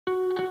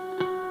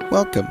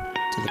Welcome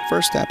to the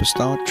First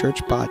Apostolic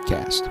Church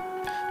Podcast.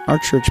 Our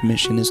church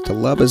mission is to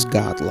love as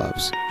God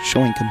loves,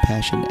 showing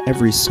compassion to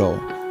every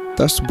soul,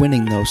 thus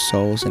winning those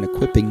souls and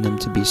equipping them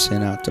to be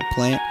sent out to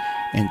plant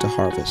and to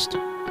harvest.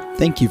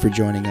 Thank you for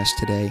joining us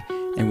today,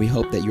 and we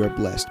hope that you are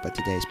blessed by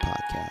today's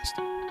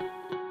podcast.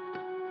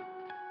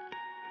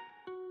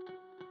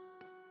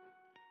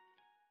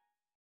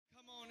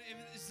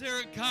 Is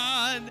there a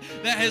God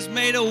that has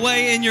made a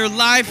way in your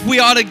life? We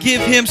ought to give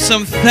Him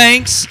some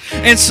thanks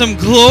and some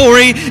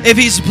glory. If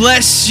He's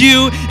blessed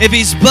you, if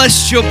He's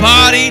blessed your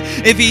body,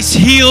 if He's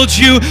healed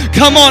you,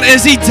 come on,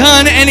 has He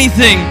done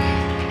anything?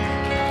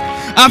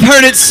 I've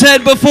heard it said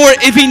before,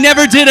 if He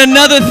never did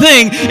another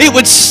thing, it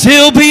would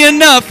still be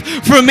enough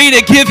for me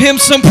to give Him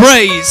some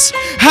praise.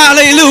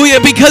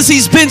 Hallelujah, because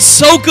He's been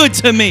so good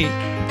to me.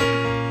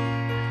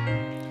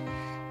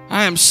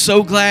 I am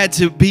so glad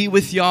to be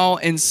with y'all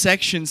in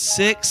Section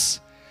 6.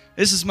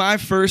 This is my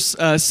first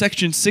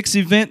Section 6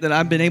 event that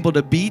I've been able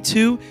to be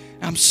to.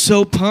 I'm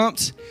so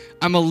pumped.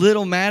 I'm a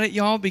little mad at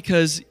y'all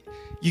because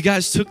you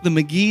guys took the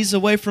McGees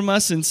away from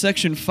us in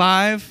Section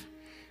 5.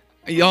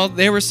 Y'all,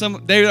 they were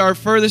our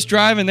furthest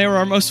drive and they were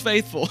our most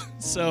faithful.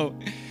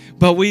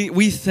 But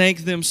we thank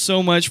them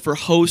so much for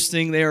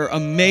hosting. They are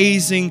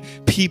amazing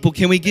people.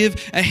 Can we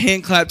give a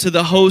hand clap to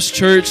the host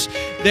church?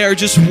 They are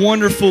just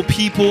wonderful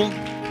people.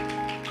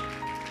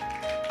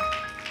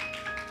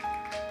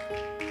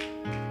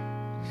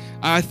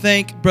 I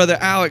thank Brother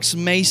Alex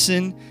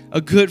Mason, a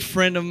good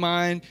friend of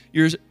mine,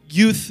 your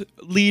youth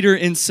leader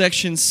in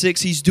Section 6.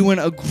 He's doing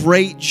a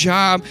great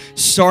job,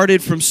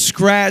 started from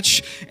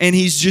scratch, and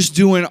he's just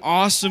doing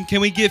awesome.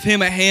 Can we give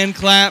him a hand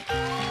clap?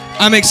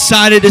 I'm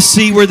excited to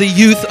see where the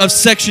youth of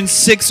Section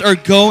 6 are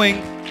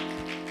going.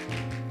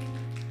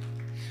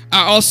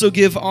 I also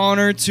give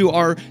honor to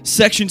our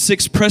Section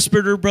 6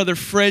 presbyter, Brother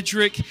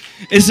Frederick.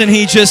 Isn't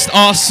he just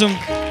awesome?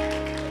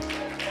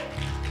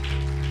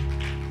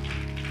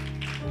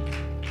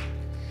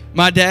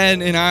 My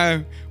dad and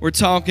I were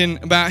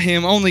talking about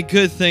him, only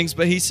good things,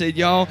 but he said,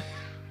 y'all,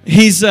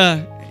 he's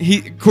of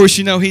course,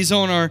 you know, he's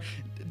on our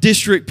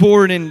district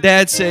board, and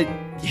Dad said,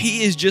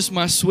 he is just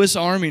my Swiss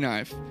Army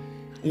knife.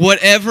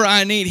 Whatever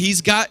I need,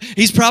 he's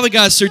probably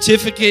got a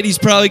certificate, he's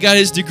probably got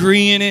his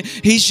degree in it,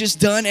 he's just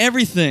done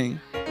everything.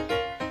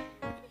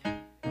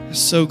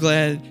 So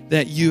glad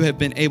that you have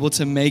been able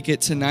to make it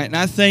tonight. And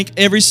I thank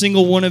every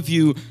single one of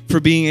you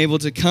for being able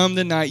to come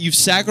tonight. You've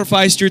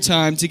sacrificed your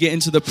time to get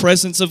into the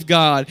presence of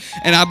God.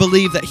 And I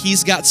believe that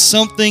He's got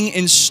something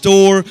in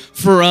store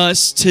for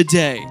us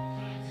today.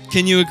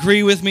 Can you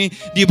agree with me?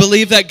 Do you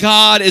believe that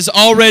God is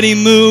already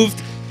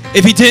moved?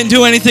 If He didn't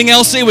do anything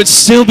else, it would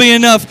still be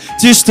enough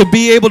just to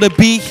be able to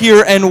be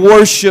here and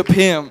worship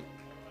Him.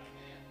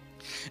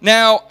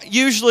 Now,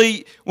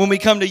 usually when we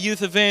come to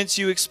youth events,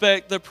 you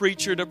expect the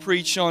preacher to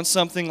preach on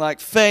something like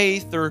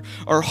faith or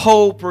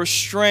hope or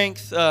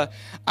strength. I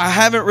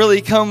haven't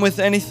really come with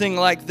anything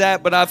like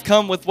that, but I've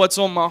come with what's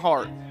on my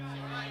heart.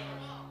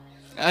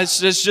 That's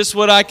just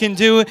what I can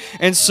do.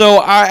 And so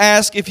I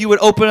ask if you would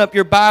open up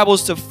your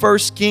Bibles to 1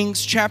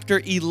 Kings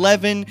chapter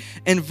 11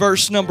 and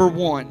verse number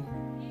 1.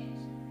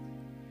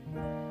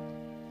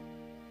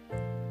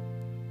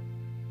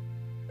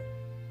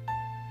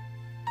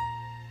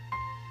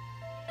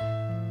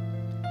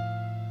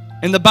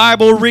 And the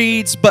Bible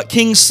reads, "But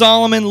King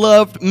Solomon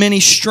loved many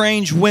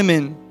strange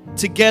women,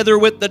 together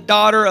with the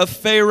daughter of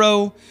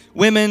Pharaoh,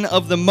 women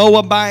of the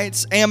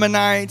Moabites,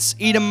 Ammonites,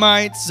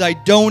 Edomites,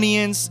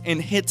 Zidonians,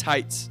 and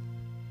Hittites,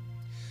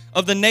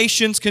 of the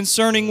nations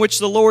concerning which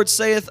the Lord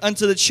saith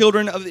unto the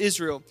children of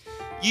Israel,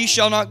 Ye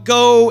shall not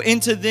go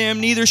into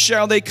them, neither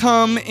shall they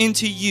come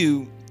into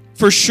you.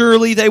 For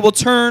surely they will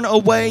turn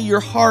away your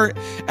heart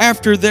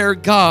after their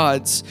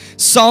gods.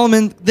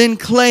 Solomon then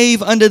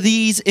clave unto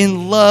these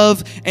in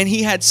love, and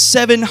he had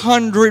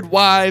 700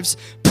 wives,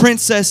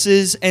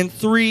 princesses, and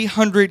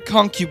 300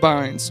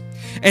 concubines.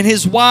 And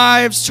his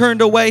wives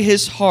turned away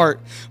his heart.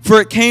 For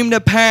it came to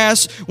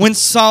pass, when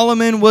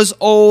Solomon was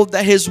old,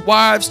 that his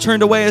wives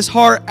turned away his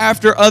heart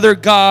after other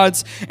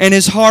gods, and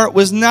his heart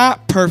was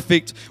not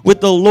perfect with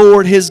the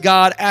Lord his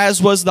God,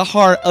 as was the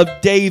heart of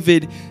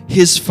David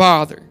his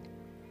father."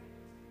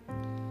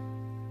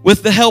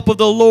 With the help of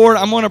the Lord,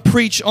 I'm going to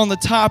preach on the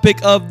topic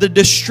of the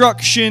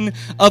destruction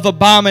of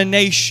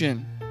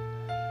abomination.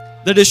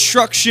 The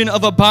destruction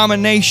of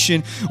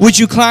abomination. Would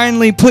you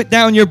kindly put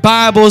down your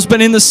Bibles,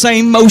 but in the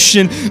same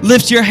motion,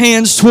 lift your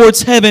hands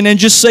towards heaven and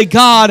just say,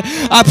 God,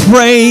 I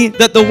pray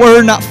that the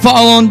word not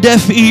fall on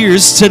deaf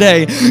ears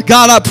today.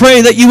 God, I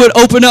pray that you would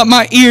open up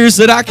my ears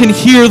that I can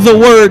hear the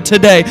word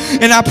today.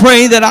 And I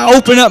pray that I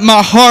open up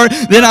my heart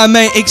that I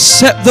may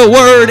accept the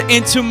word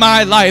into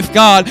my life,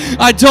 God.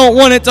 I don't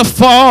want it to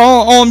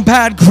fall on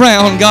bad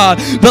ground, God,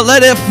 but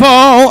let it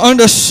fall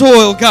under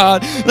soil,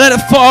 God. Let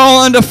it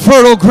fall under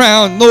fertile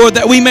ground, Lord,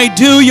 that we may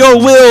do your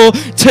will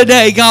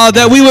today, God,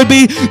 that we would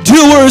be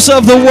doers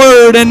of the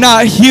word and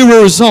not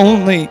hearers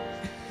only.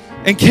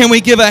 And can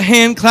we give a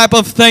hand clap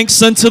of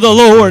thanks unto the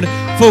Lord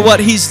for what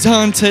He's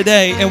done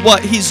today and what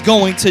He's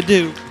going to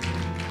do?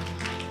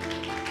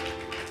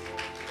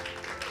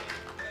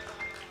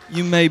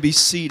 You may be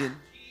seated.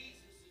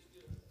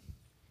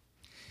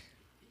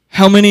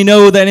 How many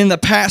know that in the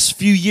past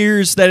few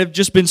years that have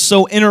just been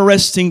so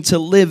interesting to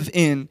live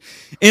in?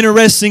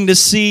 Interesting to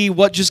see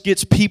what just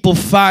gets people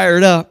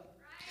fired up.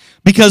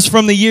 Because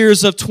from the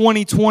years of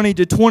 2020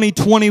 to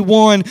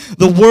 2021,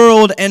 the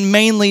world and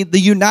mainly the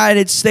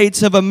United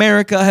States of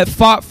America have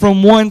fought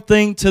from one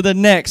thing to the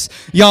next.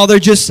 Y'all, they're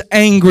just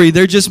angry.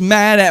 They're just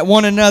mad at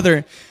one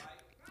another.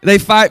 They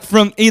fight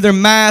from either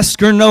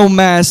mask or no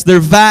mask.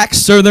 They're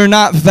vaxxed or they're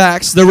not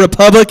vaxxed. They're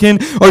Republican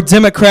or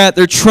Democrat.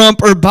 They're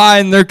Trump or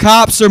Biden. They're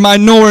cops or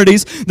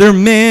minorities. They're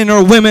men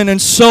or women, and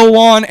so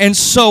on and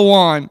so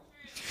on.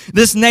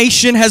 This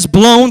nation has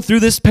blown through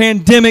this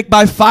pandemic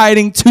by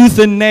fighting tooth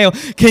and nail.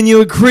 Can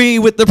you agree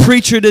with the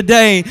preacher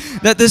today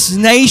that this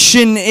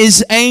nation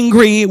is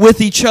angry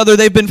with each other?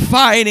 They've been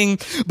fighting,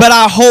 but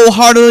I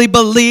wholeheartedly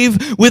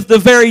believe with the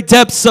very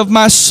depths of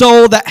my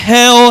soul that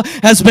hell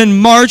has been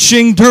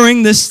marching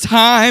during this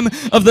time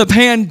of the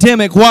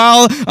pandemic.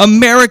 While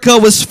America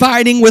was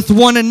fighting with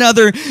one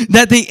another,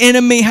 that the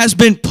enemy has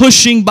been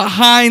pushing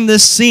behind the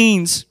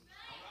scenes.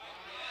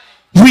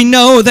 We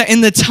know that in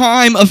the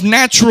time of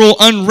natural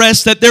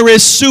unrest that there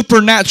is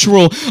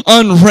supernatural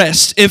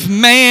unrest. If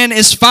man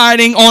is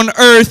fighting on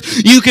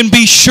earth, you can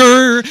be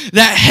sure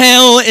that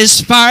hell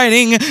is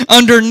fighting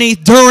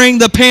underneath. During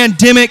the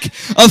pandemic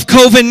of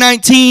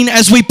COVID-19,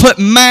 as we put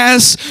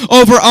masks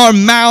over our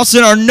mouths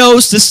and our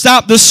nose to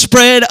stop the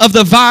spread of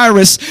the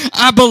virus,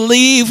 I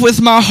believe with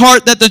my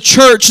heart that the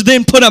church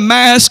then put a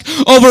mask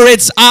over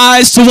its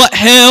eyes to what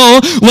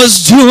hell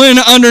was doing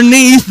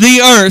underneath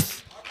the earth.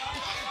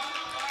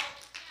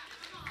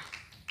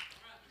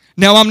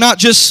 Now, I'm not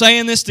just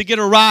saying this to get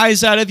a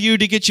rise out of you,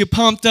 to get you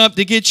pumped up,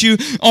 to get you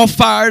all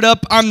fired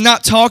up. I'm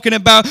not talking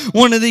about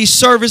one of these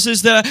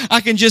services that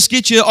I can just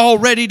get you all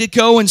ready to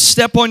go and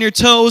step on your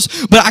toes.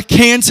 But I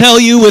can tell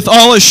you with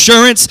all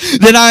assurance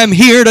that I am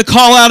here to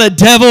call out a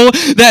devil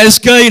that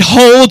has laid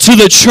hold to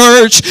the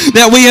church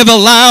that we have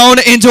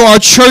allowed into our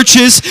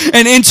churches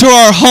and into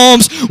our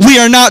homes. We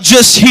are not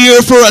just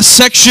here for a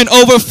section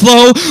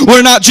overflow.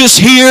 We're not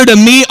just here to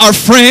meet our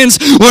friends.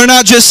 We're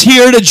not just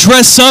here to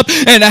dress up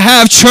and to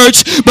have church.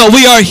 But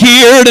we are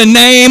here to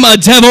name a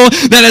devil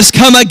that has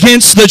come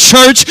against the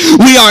church.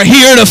 We are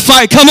here to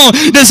fight. Come on,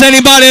 does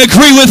anybody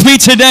agree with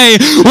me today?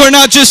 We're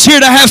not just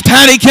here to have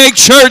patty cake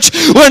church.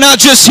 We're not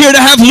just here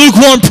to have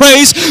lukewarm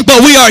praise,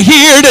 but we are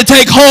here to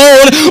take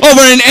hold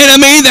over an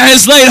enemy that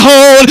has laid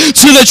hold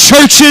to the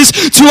churches,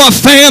 to our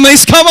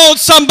families. Come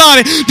on,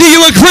 somebody. Do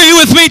you agree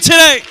with me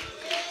today?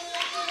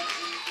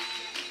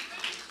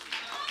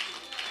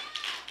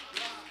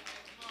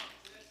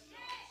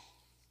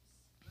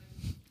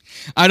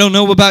 I don't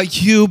know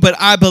about you, but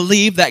I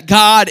believe that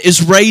God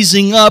is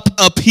raising up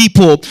a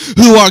people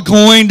who are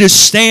going to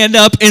stand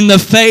up in the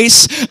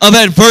face of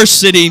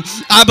adversity.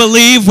 I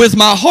believe with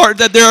my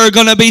heart that there are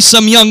going to be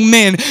some young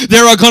men,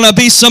 there are going to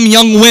be some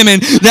young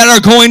women that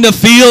are going to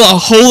feel a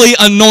holy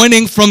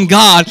anointing from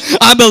God.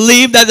 I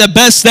believe that the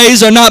best days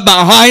are not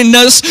behind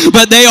us,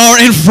 but they are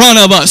in front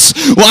of us.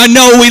 Well, I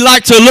know we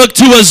like to look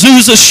to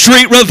Azusa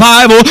Street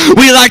revival.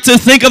 We like to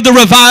think of the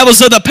revivals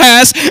of the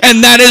past,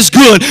 and that is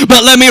good.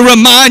 But let me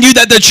remind you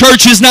that the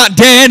church is not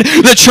dead,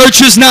 the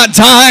church is not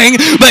dying,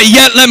 but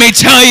yet let me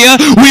tell you,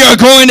 we are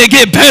going to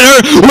get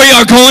better, we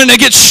are going to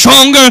get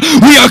stronger,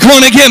 we are going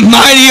to get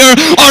mightier.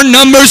 Our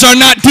numbers are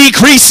not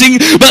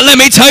decreasing, but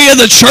let me tell you,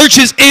 the church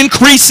is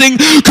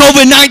increasing.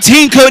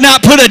 COVID-19 could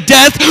not put a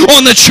death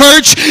on the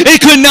church,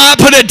 it could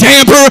not put a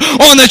damper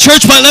on the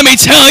church, but let me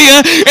tell you,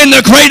 in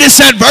the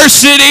greatest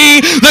adversity,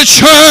 the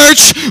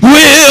church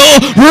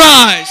will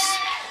rise.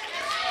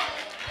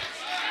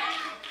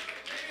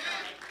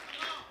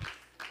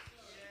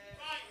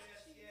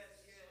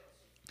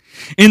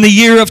 In the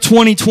year of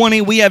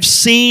 2020, we have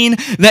seen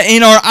that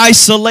in our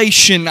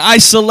isolation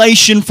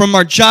from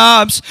our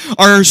jobs,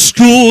 our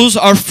schools,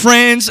 our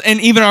friends,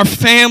 and even our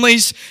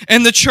families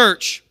and the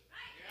church,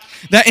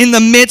 that in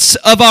the midst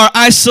of our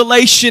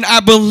isolation,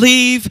 I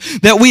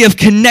believe that we have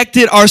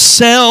connected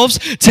ourselves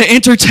to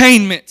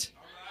entertainment.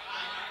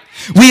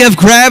 We have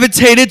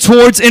gravitated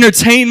towards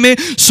entertainment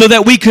so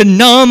that we could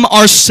numb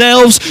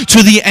ourselves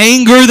to the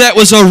anger that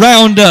was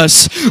around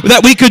us.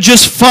 That we could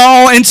just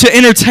fall into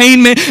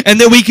entertainment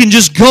and that we can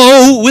just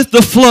go with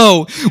the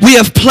flow. We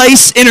have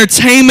placed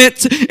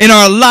entertainment in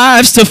our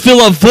lives to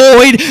fill a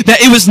void that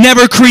it was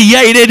never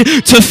created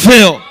to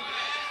fill.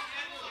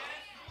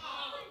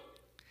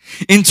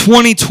 In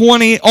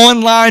 2020,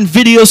 online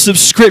video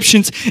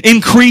subscriptions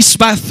increased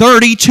by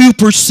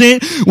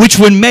 32%, which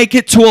would make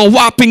it to a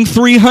whopping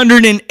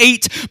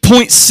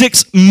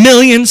 308.6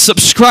 million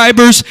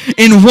subscribers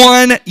in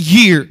 1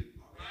 year.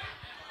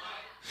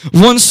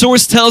 One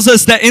source tells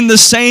us that in the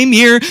same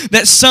year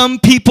that some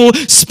people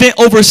spent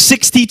over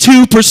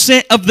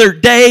 62% of their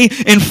day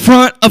in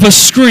front of a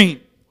screen.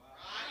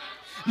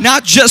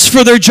 Not just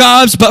for their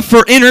jobs, but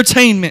for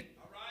entertainment.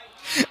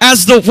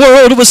 As the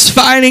world was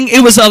fighting,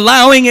 it was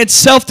allowing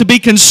itself to be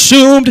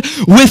consumed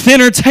with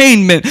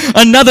entertainment.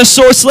 Another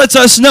source lets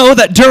us know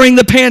that during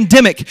the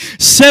pandemic,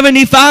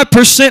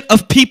 75%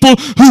 of people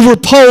who were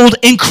polled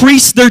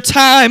increased their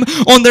time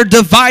on their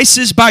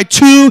devices by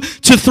 2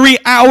 to 3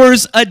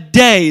 hours a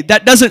day.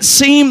 That doesn't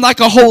seem like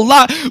a whole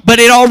lot, but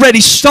it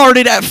already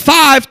started at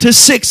 5 to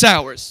 6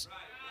 hours.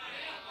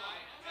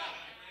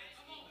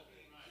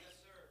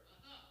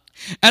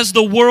 As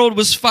the world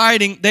was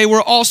fighting, they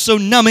were also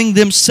numbing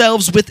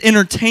themselves with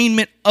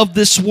entertainment of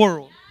this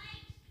world.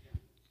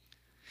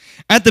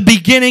 At the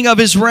beginning of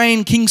his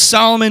reign, King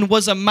Solomon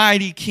was a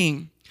mighty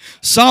king.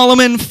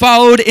 Solomon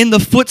followed in the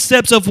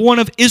footsteps of one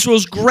of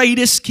Israel's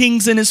greatest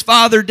kings and his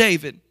father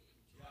David.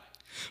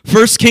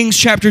 1 Kings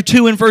chapter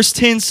 2 and verse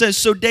 10 says,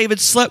 "So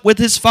David slept with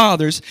his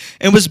fathers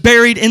and was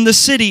buried in the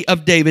city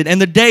of David. And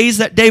the days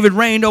that David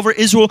reigned over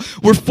Israel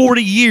were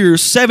 40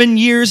 years. 7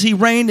 years he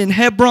reigned in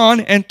Hebron,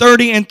 and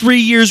 33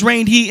 years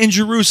reigned he in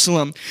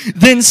Jerusalem.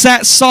 Then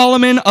sat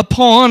Solomon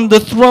upon the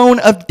throne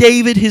of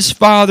David his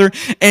father,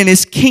 and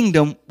his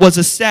kingdom was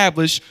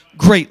established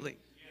greatly."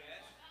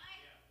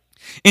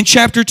 In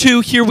chapter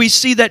 2, here we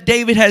see that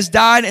David has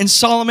died and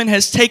Solomon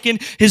has taken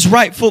his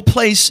rightful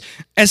place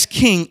as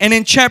king. And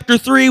in chapter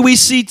 3, we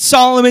see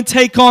Solomon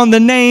take on the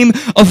name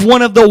of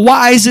one of the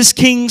wisest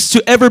kings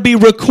to ever be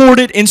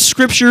recorded in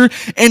Scripture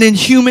and in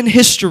human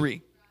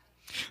history.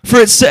 For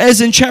it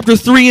says in chapter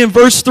 3 and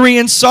verse 3,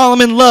 "And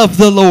Solomon loved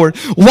the Lord,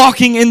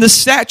 walking in the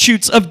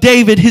statutes of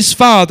David his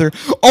father.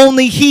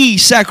 Only he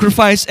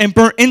sacrificed and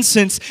burnt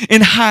incense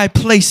in high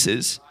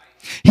places."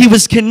 He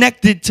was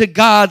connected to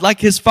God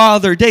like his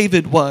father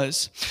David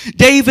was.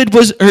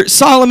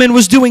 Solomon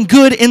was doing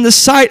good in the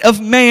sight of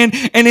man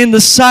and in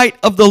the sight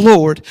of the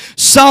Lord.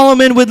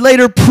 Solomon would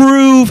later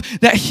prove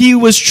that he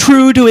was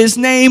true to his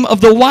name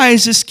of the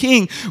wisest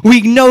king. We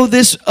know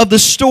this of the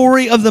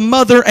story of the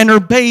mother and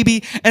her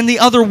baby and the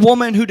other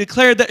woman who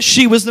declared that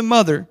she was the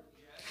mother.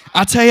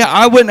 I tell you,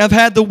 I wouldn't have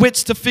had the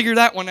wits to figure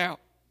that one out.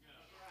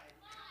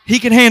 He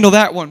can handle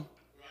that one.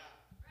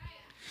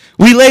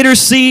 We later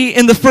see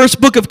in the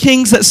first book of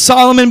Kings that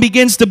Solomon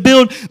begins to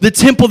build the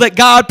temple that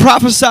God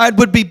prophesied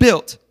would be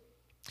built.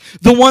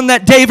 The one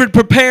that David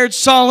prepared,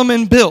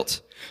 Solomon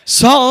built.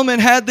 Solomon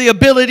had the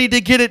ability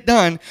to get it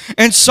done.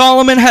 And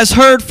Solomon has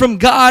heard from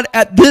God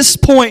at this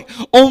point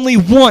only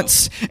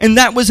once, and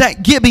that was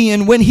at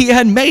Gibeon when he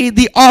had made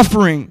the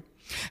offering.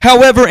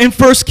 However, in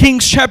 1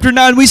 Kings chapter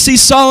 9, we see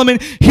Solomon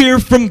hear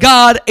from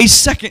God a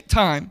second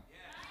time.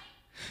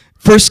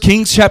 1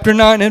 Kings chapter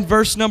 9 and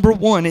verse number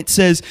 1, it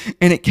says,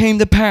 "And it came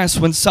to pass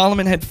when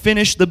Solomon had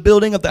finished the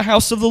building of the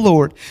house of the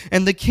Lord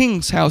and the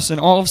king's house and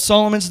all of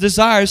Solomon's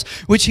desires,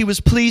 which he was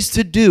pleased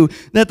to do,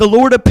 that the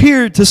Lord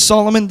appeared to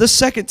Solomon the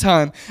second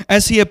time,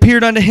 as he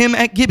appeared unto him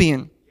at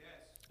Gibeon.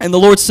 And the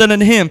Lord said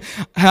unto him,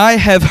 I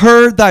have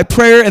heard thy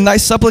prayer and thy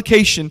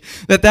supplication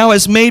that thou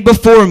hast made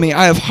before me.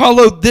 I have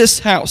hallowed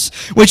this house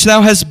which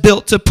thou hast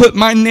built to put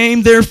my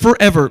name there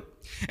forever.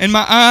 And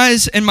my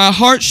eyes and my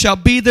heart shall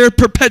be there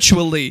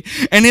perpetually.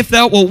 And if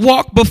thou wilt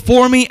walk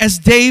before me as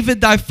David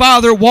thy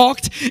father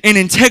walked, in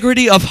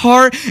integrity of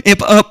heart, in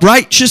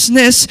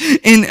righteousness,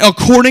 in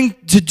according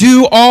to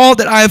do all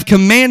that I have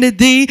commanded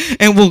thee,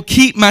 and will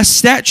keep my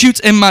statutes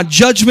and my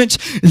judgments,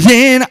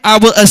 then I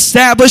will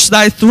establish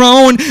thy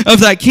throne of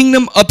thy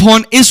kingdom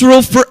upon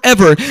Israel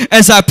forever,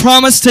 as I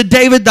promised to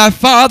David thy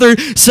father,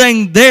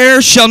 saying,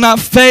 there shall not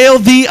fail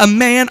thee a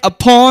man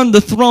upon the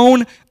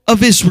throne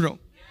of Israel."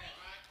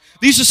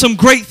 These are some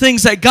great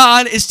things that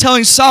God is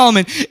telling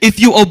Solomon. If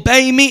you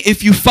obey me,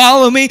 if you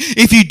follow me,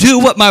 if you do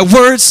what my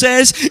word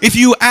says, if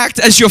you act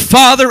as your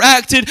father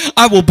acted,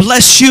 I will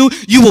bless you.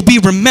 You will be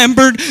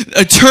remembered.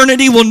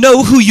 Eternity will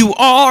know who you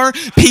are.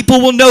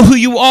 People will know who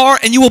you are,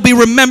 and you will be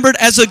remembered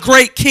as a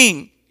great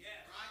king.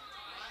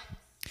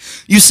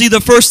 You see,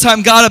 the first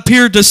time God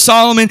appeared to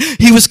Solomon,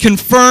 he was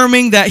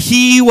confirming that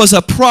he was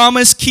a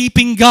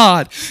promise-keeping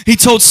God. He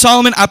told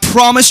Solomon, I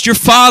promised your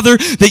father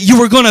that you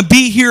were going to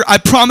be here. I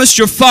promised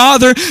your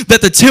father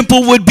that the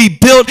temple would be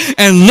built.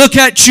 And look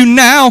at you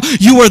now.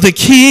 You are the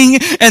king,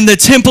 and the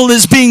temple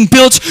is being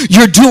built.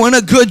 You're doing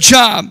a good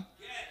job.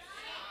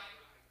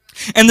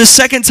 And the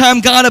second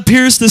time God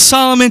appears to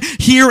Solomon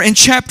here in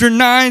chapter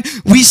 9,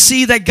 we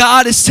see that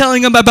God is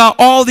telling him about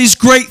all these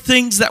great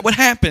things that would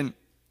happen.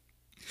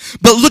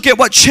 But look at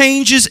what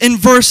changes in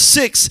verse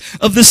 6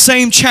 of the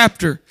same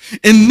chapter.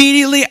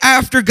 Immediately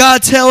after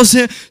God tells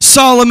him,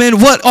 Solomon,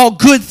 what all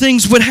good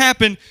things would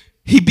happen,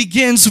 he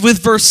begins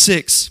with verse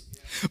 6.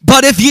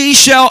 But if ye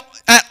shall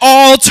at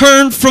all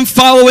turn from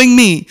following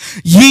me,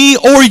 ye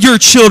or your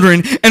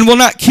children, and will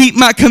not keep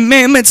my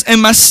commandments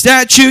and my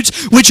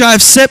statutes, which I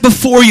have set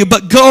before you,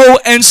 but go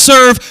and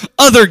serve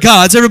other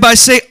gods. Everybody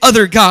say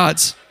other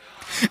gods.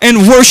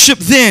 and worship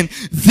then.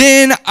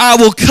 Then I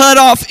will cut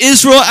off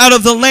Israel out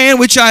of the land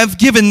which I have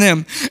given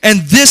them.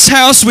 And this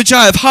house which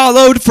I have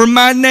hallowed for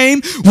my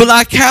name will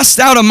I cast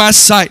out of my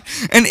sight.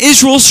 And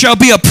Israel shall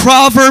be a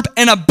proverb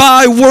and a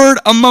byword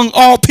among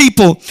all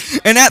people.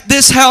 And at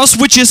this house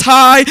which is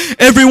high,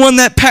 everyone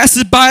that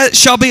passeth by it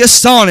shall be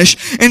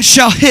astonished, and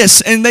shall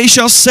hiss, and they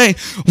shall say,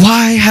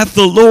 why hath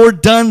the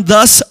Lord done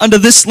thus unto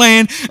this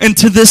land and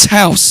to this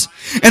house?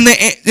 And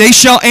they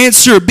shall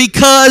answer,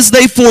 because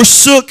they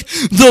forsook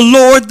the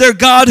Lord their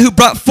God, who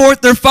brought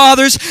forth their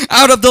fathers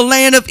out of the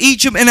land of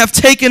Egypt, and have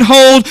taken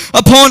hold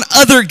upon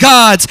other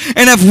gods,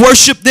 and have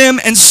worshipped them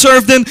and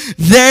served them.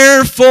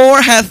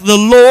 Therefore hath the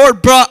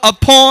Lord brought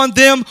upon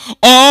them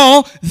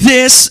all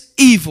this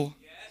evil.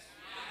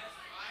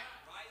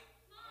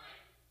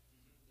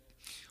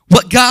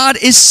 What God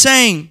is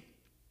saying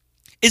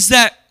is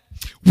that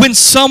when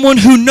someone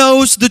who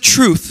knows the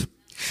truth,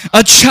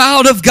 a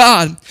child of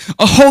God,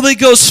 a Holy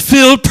Ghost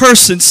filled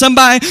person,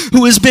 somebody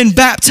who has been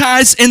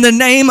baptized in the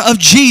name of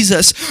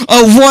Jesus,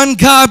 a one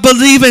God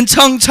believing,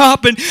 tongue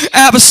topping,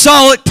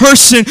 apostolic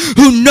person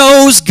who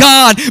knows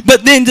God,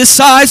 but then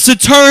decides to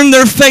turn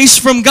their face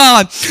from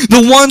God.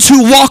 The ones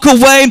who walk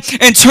away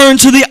and turn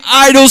to the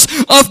idols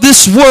of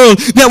this world.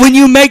 That when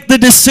you make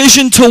the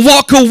decision to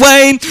walk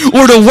away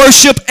or to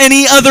worship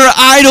any other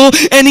idol,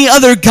 any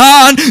other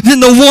God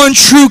than the one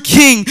true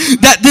King,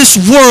 that this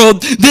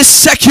world, this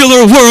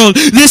secular world,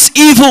 this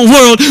evil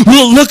world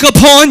will look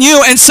upon you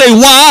and say,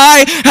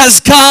 why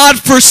has God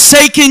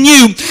forsaken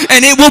you?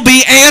 And it will be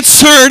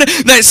answered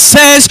that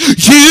says,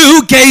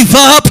 you gave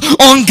up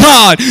on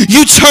God.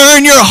 You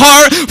turned your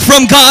heart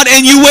from God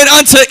and you went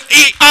unto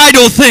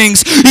idol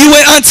things. You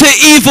went unto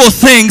evil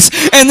things.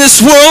 And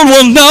this world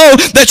will know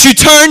that you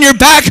turn your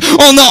back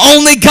on the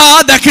only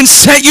God that can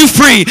set you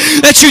free.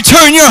 That you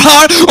turn your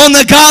heart on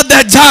the God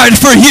that died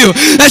for you.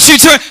 That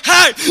you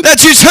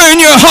turn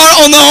your heart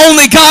on the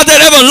only God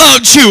that ever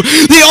loved you.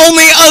 The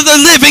only other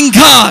living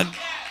God.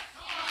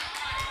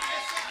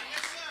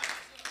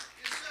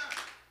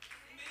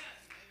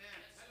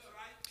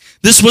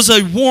 This was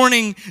a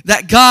warning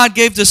that God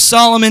gave to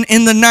Solomon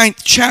in the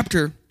 9th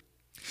chapter.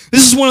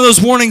 This is one of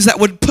those warnings that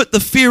would put the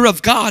fear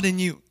of God in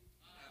you.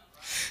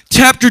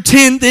 Chapter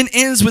 10 then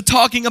ends with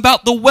talking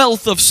about the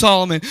wealth of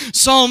Solomon.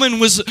 Solomon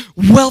was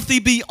wealthy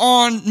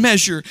beyond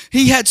measure.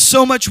 He had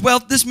so much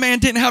wealth, this man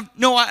didn't have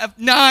no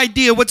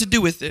idea what to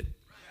do with it.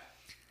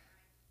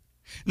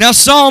 Now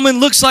Solomon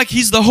looks like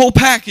he's the whole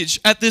package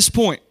at this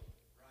point.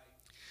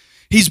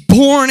 He's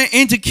born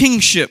into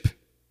kingship.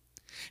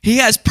 He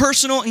has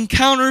personal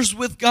encounters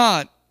with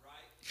God.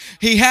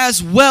 He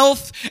has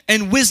wealth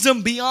and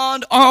wisdom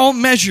beyond all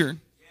measure.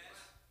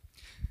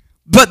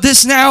 But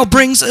this now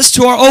brings us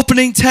to our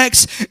opening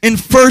text in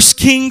 1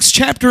 Kings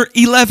chapter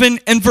 11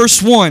 and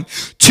verse 1.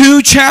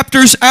 2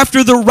 chapters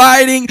after the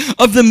writing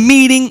of the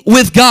meeting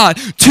with God.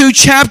 2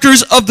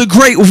 chapters of the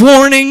great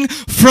warning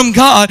from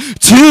God.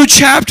 2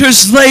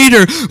 chapters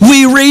later,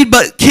 we read,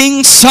 but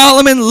King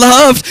Solomon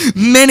loved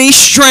many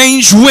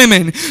strange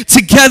women,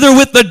 together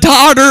with the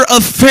daughter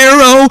of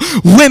Pharaoh,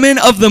 women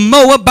of the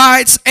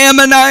Moabites,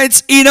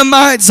 Ammonites,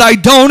 Edomites,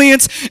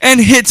 Zidonians, and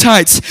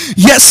Hittites.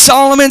 Yes,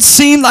 Solomon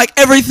seemed like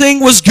everything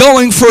was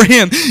going for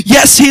him.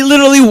 Yes, he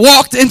literally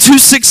walked into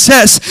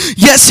success.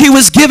 Yes, he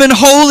was given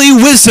holy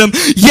wisdom.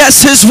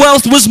 Yes, his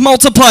wealth was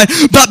multiplied.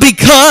 But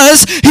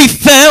because he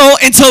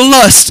fell into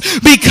lust,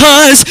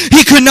 because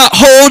he could not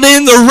hold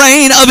in the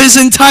rein of his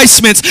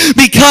enticements,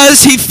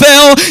 because he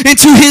fell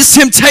into his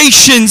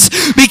temptations,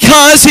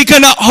 because he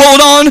could not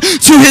hold on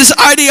to his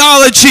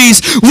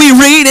ideologies, we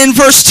read in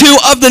verse 2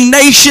 of the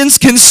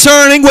nations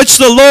concerning which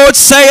the Lord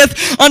saith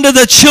unto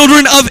the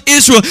children of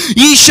Israel,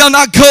 ye shall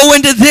not go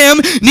into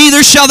them,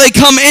 neither shall they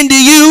come into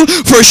you,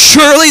 for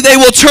surely they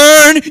will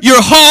turn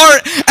your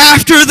heart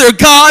after their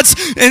gods.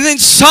 And then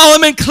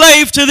Solomon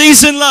clave to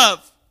these in love.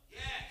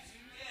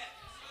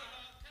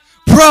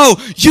 Bro,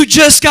 you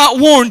just got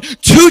warned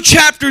 2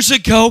 chapters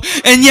ago,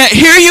 and yet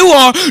here you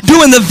are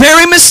doing the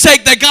very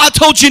mistake that God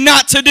told you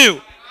not to do.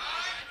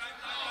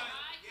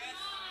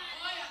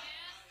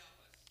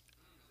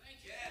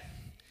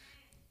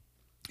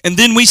 And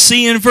then we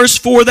see in verse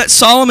 4 that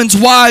Solomon's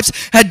wives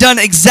had done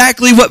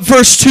exactly what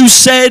verse 2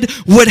 said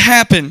would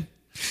happen.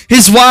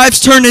 His wives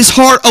turned his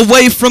heart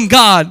away from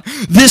God.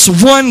 This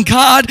one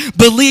God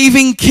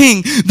believing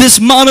king, this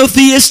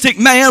monotheistic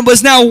man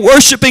was now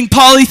worshiping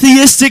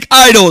polytheistic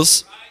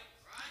idols.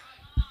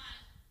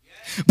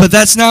 But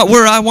that's not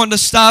where I want to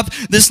stop.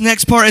 This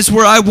next part is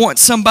where I want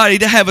somebody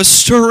to have a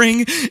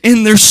stirring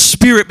in their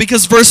spirit.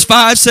 Because verse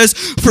 5 says,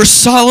 for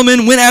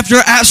Solomon went after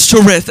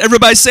Ashtoreth.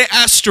 Everybody say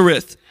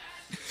Ashtoreth.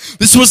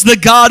 This was the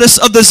goddess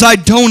of the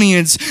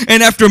Zidonians,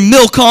 and after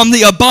Milcom,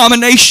 the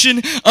abomination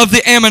of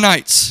the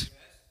Ammonites.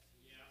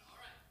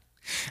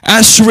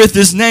 Ashtoreth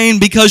is named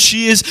because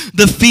she is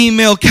the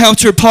female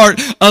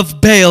counterpart of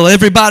Baal.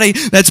 Everybody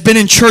that's been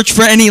in church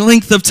for any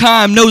length of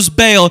time knows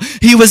Baal.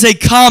 He was a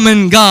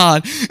common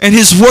god, and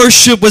his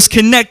worship was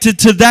connected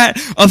to that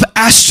of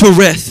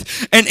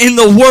Ashtoreth. And in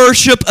the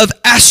worship of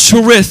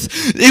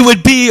Ashtoreth, it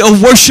would be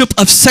a worship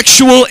of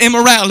sexual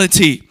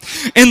immorality.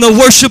 In the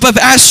worship of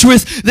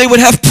Ashtoreth, they would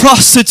have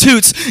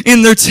prostitutes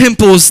in their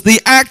temples. The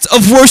act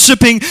of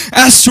worshiping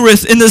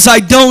Ashtoreth in the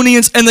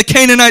Zidonians and the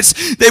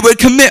Canaanites, they would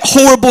commit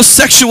horrible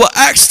sexual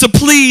acts to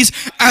please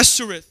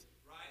Ashtoreth.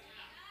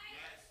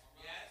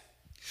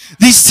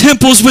 These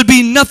temples would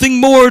be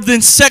nothing more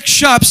than sex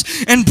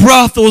shops and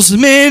brothels.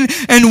 Men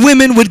and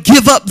women would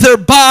give up their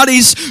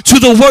bodies to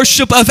the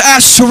worship of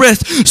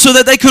Ashtoreth so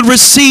that they could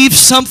receive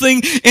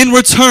something in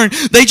return.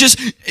 They just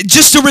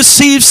to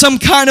receive some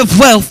kind of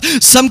wealth,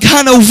 some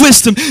kind of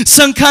wisdom,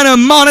 some kind of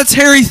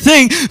monetary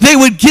thing. They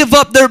would give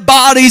up their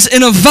bodies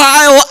in a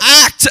vile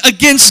act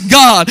against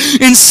God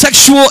in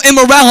sexual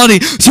immorality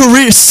to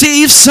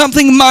receive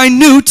something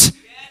minute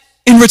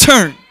in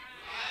return.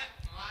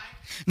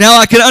 Now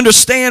I can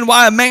understand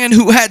why a man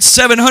who had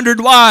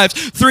 700 wives,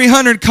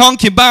 300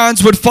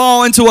 concubines would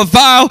fall into a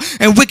vile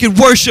and wicked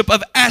worship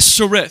of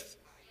Ashtoreth.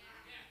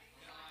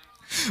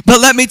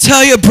 But let me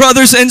tell you,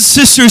 brothers and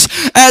sisters,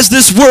 as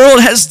this world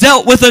has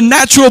dealt with a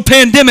natural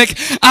pandemic,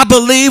 I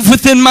believe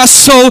within my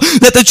soul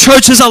that the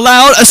church has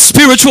allowed a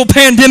spiritual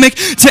pandemic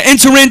to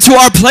enter into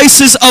our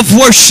places of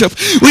worship.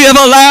 We have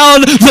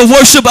allowed the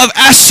worship of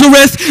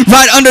Ashtoreth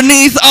right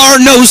underneath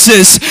our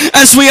noses.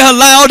 As we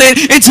allowed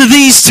it into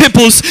these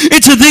temples,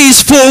 into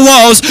these four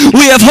walls,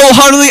 we have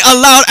wholeheartedly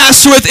allowed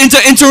Ashtoreth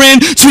to enter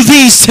into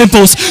these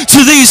temples,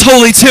 to these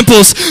holy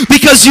temples.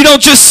 Because you don't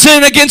just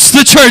sin against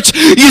the church,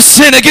 you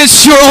sin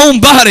against your own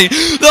body,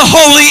 the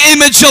holy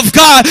image of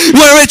God,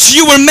 where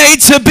you were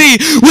made to be.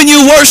 When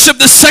you worship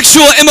the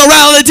sexual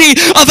immorality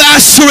of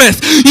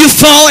Ashtoreth, you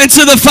fall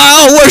into the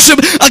vile worship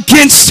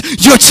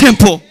against your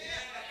temple.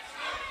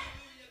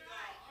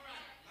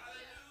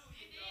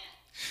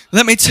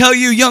 Let me tell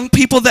you, young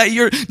people, that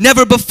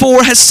never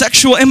before has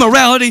sexual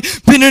immorality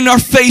been in our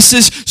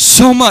faces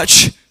so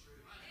much.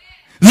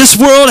 This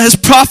world has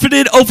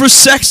profited over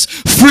sex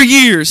for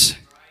years.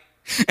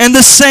 And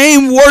the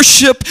same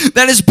worship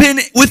that has been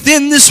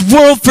within this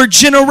world for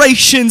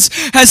generations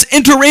has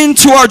entered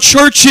into our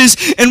churches,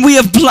 and we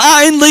have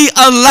blindly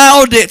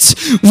allowed it.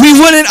 We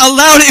wouldn't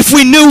allow it if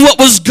we knew what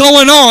was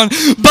going on.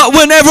 But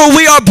whenever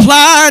we are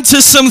blind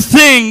to some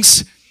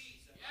things,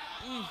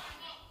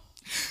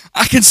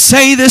 I can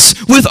say this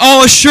with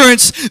all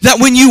assurance, that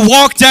when you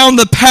walk down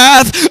the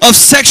path of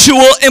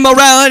sexual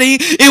immorality,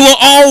 it will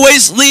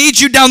always lead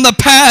you down the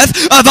path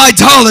of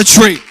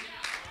idolatry.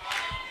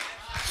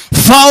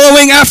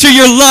 Following after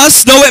your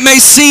lust, though it may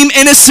seem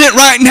innocent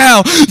right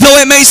now, though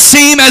it may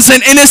seem as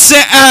an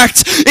innocent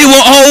act, it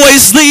will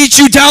always lead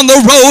you down the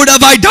road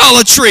of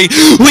idolatry.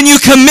 When you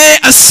commit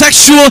a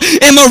sexual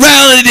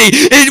immorality,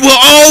 it will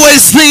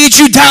always lead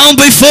you down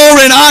before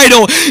an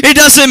idol. It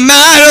doesn't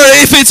matter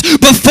if it's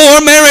before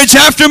marriage,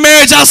 after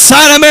marriage,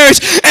 outside of marriage.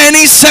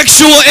 Any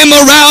sexual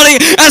immorality,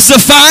 as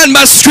defined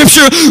by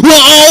Scripture,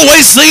 will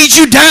always lead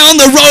you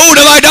down the road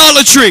of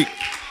idolatry.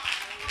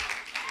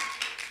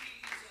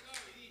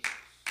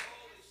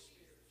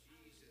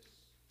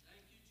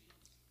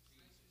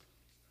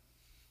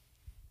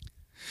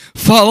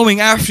 Following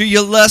after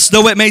your lust,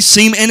 though it may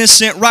seem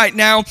innocent right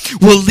now,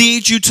 will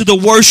lead you to the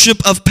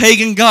worship of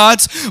pagan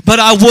gods. But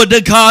I would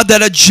to God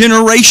that a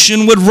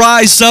generation would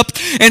rise up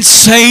and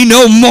say,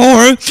 no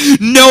more.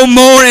 No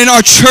more in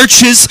our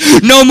churches.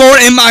 No more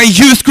in my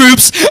youth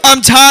groups.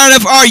 I'm tired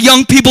of our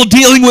young people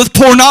dealing with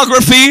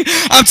pornography.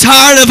 I'm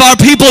tired of our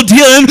people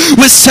dealing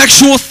with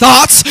sexual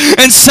thoughts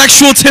and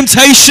sexual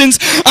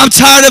temptations. I'm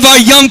tired of our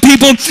young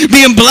people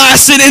being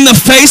blasted in the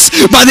face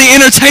by the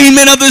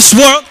entertainment of this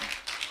world.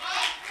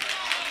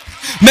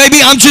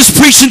 Maybe I'm just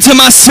preaching to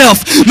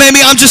myself.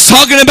 Maybe I'm just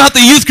talking about the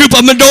youth group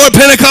of Medora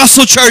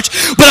Pentecostal Church.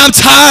 But I'm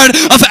tired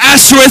of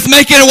Ashtoreth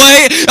making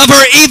away of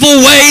her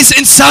evil ways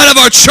inside of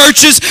our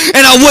churches.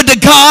 And I would to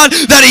God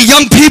that a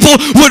young people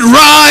would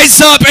rise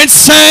up and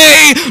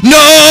say,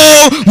 no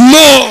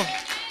more.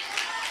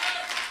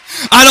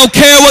 I don't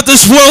care what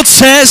this world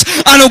says.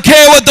 I don't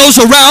care what those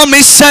around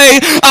me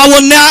say. I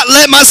will not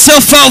let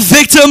myself fall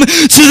victim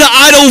to the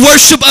idol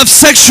worship of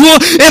sexual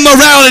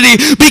immorality,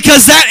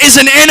 because that is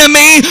an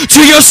enemy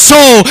to your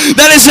soul.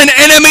 That is an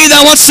enemy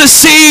that wants to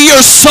see your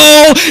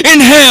soul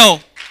in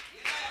hell.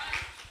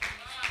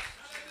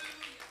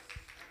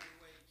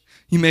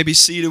 You may be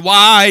seated.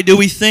 Why do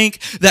we think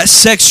that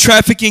sex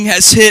trafficking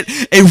has hit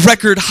a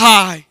record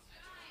high?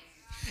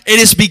 It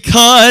is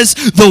because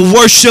the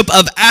worship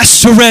of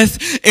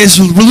Ashtoreth is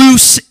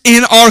loose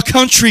in our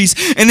countries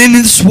and in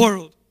this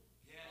world.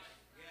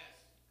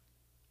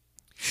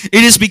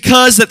 It is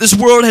because that this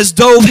world has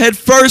dove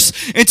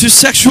headfirst into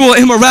sexual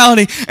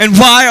immorality. And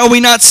why are we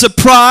not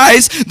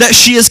surprised that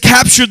she has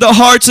captured the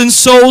hearts and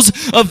souls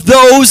of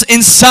those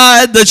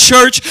inside the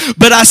church?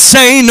 But I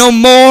say no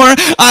more.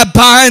 I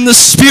bind the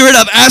spirit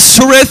of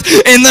Ashtoreth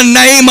in the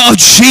name of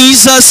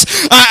Jesus.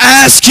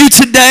 I ask you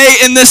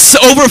today in this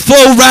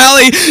overflow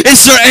rally,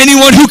 is there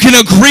anyone who can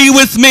agree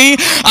with me?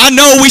 I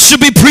know we should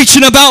be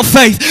preaching about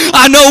faith.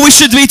 I know we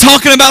should be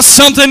talking about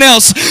something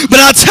else. But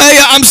I tell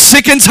you, I'm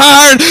sick and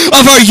tired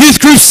of our youth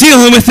groups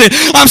dealing with it.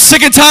 I'm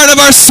sick and tired of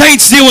our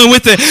saints dealing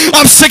with it.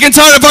 I'm sick and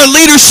tired of our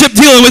leadership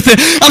dealing with it.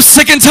 I'm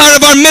sick and tired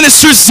of our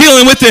ministers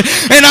dealing with it.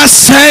 And I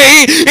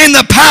say, in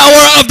the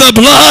power of the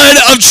blood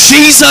of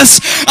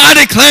Jesus, I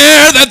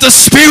declare that the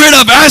spirit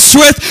of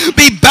Ashtoreth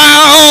be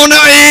bound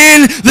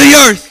in the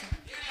earth.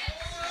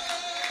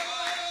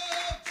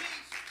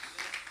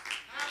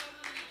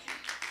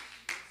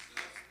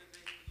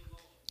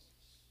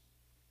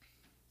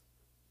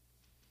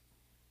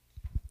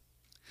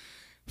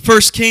 1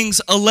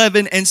 Kings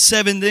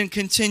 11:7 then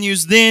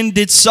continues, Then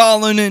did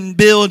Solomon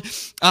build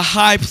a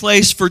high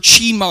place for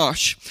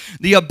Chemosh,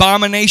 the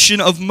abomination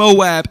of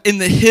Moab, in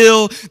the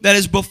hill that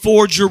is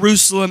before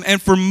Jerusalem,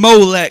 and for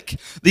Molech,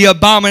 the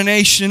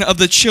abomination of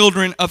the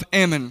children of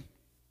Ammon.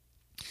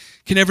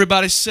 Can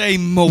everybody say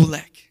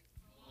Molech?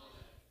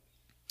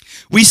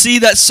 We see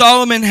that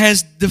Solomon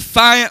has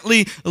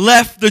defiantly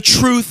left the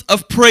truth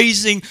of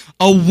praising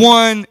a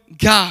one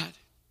God,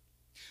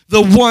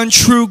 the one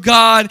true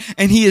God,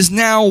 and he is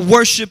now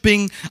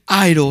worshiping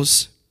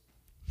idols.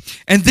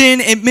 And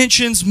then it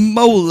mentions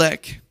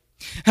Molech.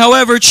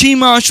 However,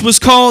 Chemosh was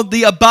called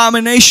the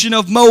abomination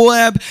of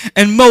Moab,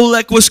 and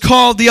Molech was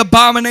called the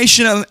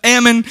abomination of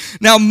Ammon.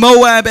 Now,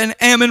 Moab and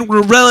Ammon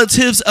were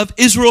relatives of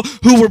Israel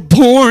who were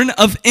born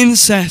of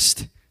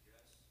incest.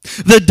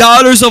 The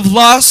daughters of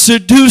Lot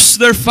seduced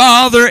their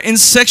father in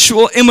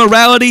sexual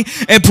immorality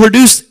and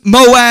produced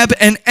Moab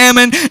and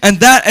Ammon, and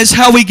that is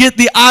how we get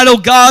the idol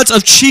gods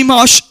of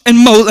Chemosh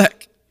and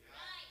Molech.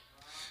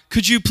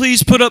 Could you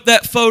please put up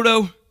that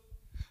photo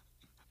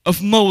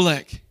of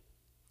Molech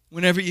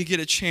whenever you get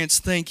a chance?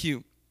 Thank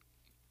you.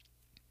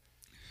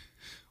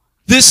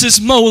 This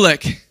is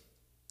Molech.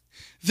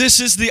 This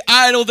is the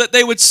idol that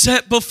they would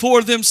set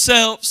before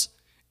themselves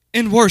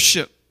in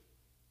worship.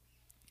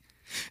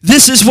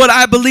 This is what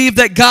I believe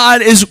that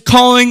God is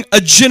calling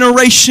a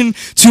generation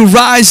to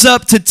rise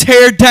up to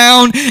tear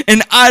down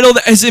an idol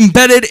that has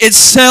embedded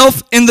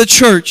itself in the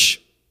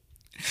church.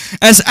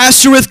 As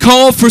Ashtoreth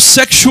called for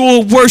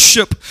sexual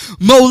worship,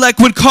 Molech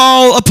would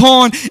call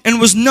upon and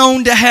was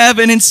known to have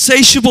an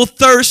insatiable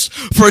thirst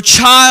for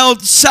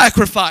child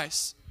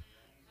sacrifice.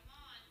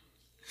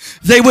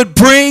 They would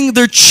bring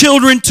their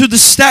children to the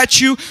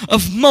statue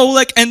of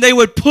Molech, and they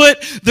would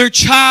put their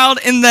child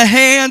in the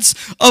hands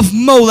of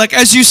Molech.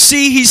 As you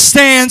see, he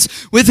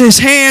stands with his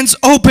hands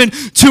open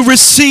to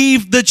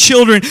receive the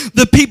children.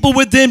 The people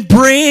would then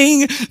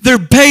bring their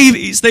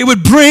babies. They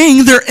would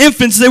bring their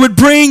infants. They would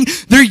bring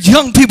their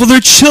young people, their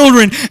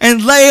children,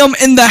 and lay them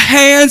in the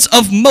hands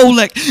of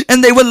Molech.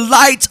 And they would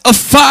light a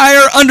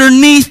fire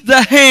underneath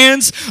the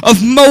hands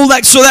of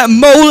Molech so that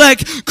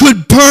Molech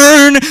could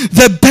burn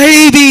the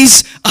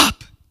babies up.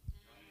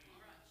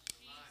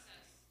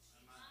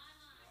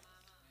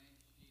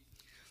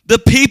 The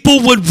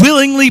people would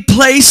willingly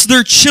place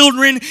their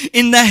children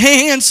in the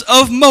hands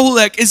of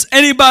Molech. Is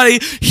anybody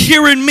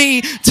hearing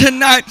me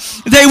tonight?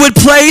 They would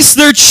place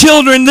their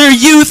children, their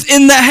youth,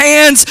 in the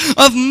hands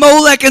of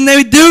Molech. And they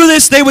would do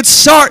this. They would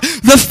start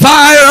the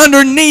fire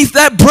underneath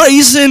that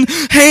brazen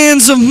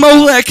hands of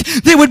Molech.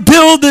 They would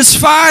build this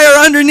fire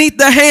underneath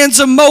the hands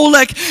of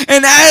Molech.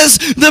 And as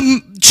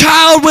the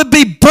child would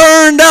be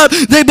burned up,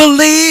 they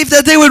believed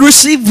that they would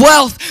receive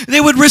wealth.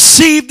 They would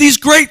receive these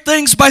great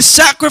things by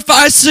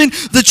sacrificing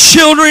the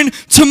children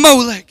to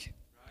Molech.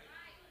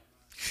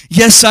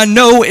 Yes, I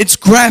know it's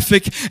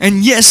graphic,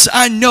 and yes,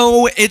 I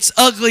know it's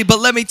ugly, but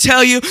let me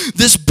tell you,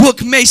 this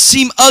book may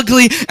seem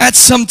ugly at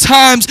some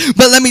times,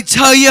 but let me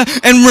tell you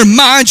and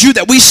remind you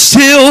that we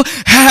still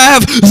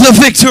have the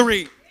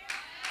victory.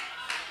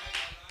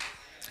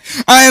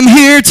 I am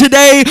here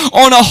today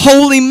on a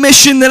holy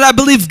mission that I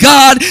believe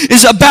God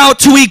is about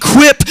to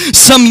equip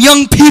some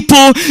young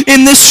people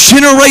in this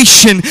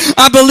generation.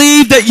 I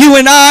believe that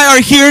you and I are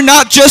here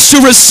not just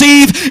to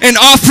receive an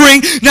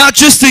offering, not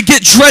just to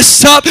get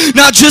dressed up,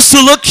 not just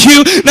to look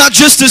cute, not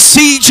just to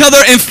see each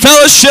other in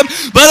fellowship,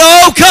 but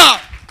oh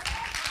God,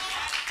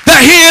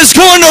 that He is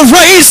going to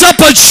raise up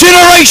a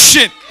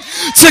generation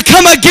to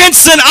come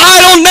against an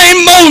idol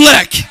named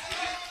Molech.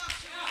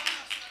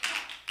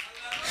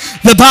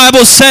 The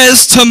Bible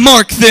says to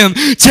mark them,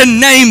 to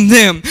name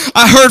them.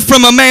 I heard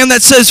from a man that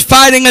says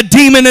fighting a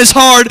demon is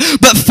hard,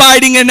 but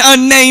fighting an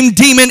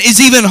unnamed demon is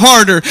even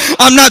harder.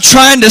 I'm not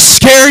trying to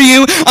scare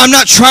you. I'm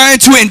not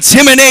trying to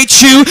intimidate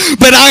you,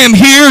 but I am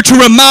here to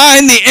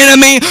remind the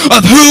enemy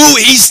of who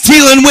he's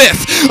dealing with,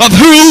 of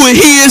who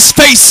he is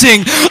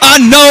facing.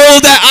 I know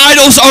that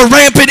idols are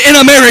rampant in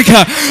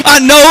America. I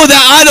know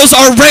that idols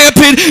are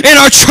rampant in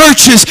our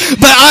churches,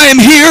 but I am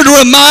here to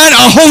remind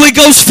a Holy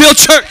Ghost-filled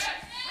church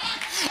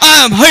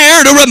I am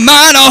here to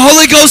remind a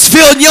Holy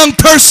Ghost-filled young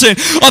person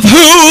of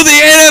who the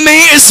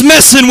enemy is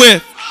messing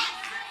with.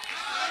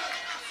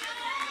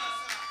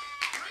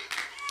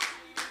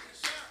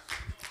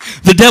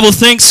 The devil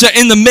thinks that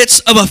in the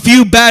midst of a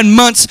few bad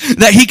months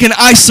that he can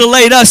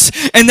isolate us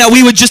and that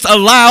we would just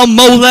allow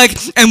Molech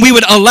and we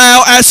would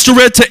allow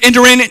Ashtoreth to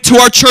enter into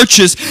our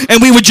churches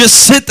and we would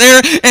just sit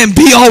there and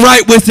be all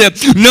right with it.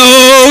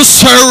 No,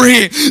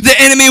 sirree. The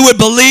enemy would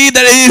believe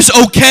that it is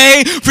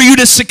okay for you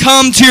to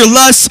succumb to your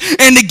lusts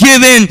and to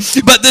give in.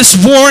 But this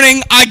warning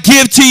I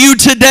give to you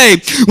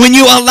today, when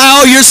you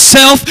allow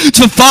yourself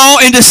to fall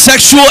into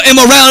sexual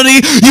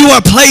immorality, you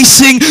are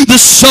placing the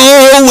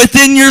soul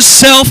within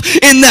yourself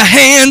in the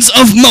hands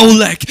of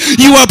Molech.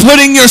 You are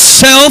putting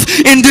yourself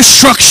in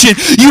destruction.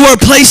 You are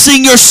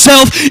placing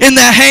yourself in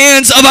the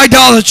hands of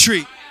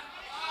idolatry.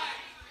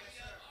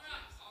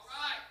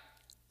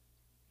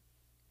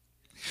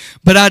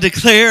 But I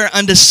declare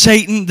unto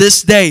Satan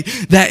this day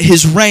that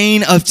his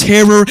reign of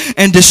terror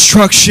and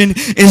destruction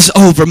is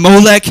over.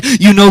 Molech,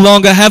 you no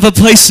longer have a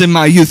place in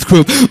my youth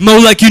group.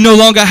 Molech, you no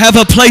longer have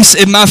a place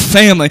in my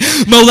family.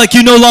 Molech,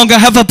 you no longer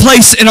have a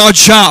place in our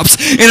jobs,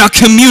 in our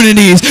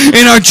communities,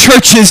 in our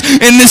churches,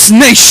 in this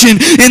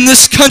nation, in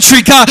this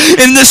country, God,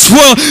 in this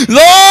world.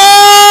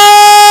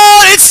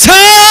 Lord, it's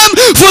time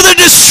for the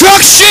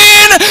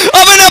destruction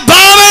of an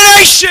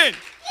abomination.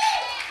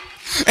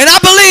 And I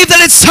believe that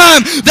it's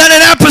time that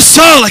an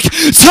apostolic,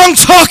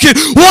 tongue-talking,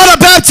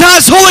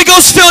 water-baptized, Holy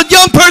Ghost-filled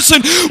young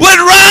person would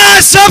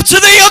rise up to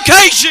the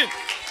occasion.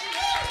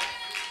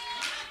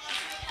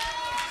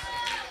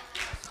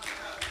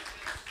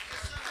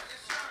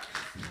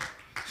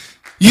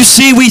 You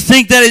see, we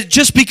think that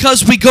just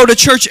because we go to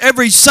church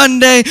every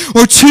Sunday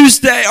or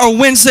Tuesday or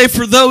Wednesday,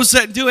 for those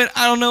that do it,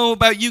 I don't know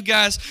about you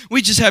guys,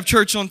 we just have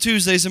church on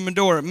Tuesdays in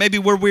Medora. Maybe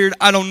we're weird,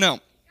 I don't know.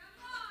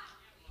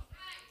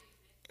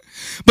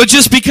 But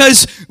just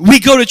because we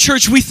go to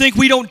church, we think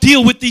we don't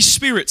deal with these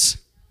spirits.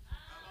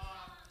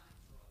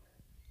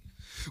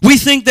 We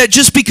think that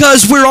just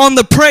because we're on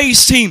the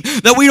praise team,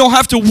 that we don't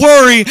have to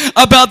worry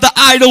about the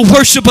idol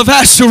worship of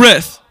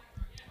Ashtoreth.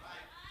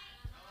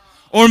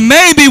 Or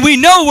maybe we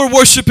know we're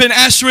worshiping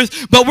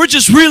Ashtoreth, but we're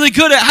just really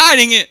good at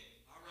hiding it.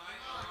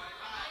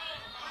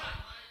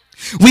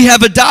 We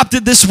have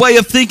adopted this way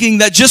of thinking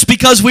that just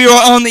because we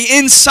are on the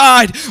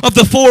inside of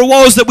the four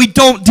walls that we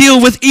don't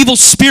deal with evil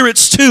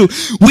spirits too.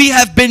 We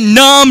have been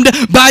numbed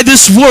by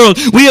this world.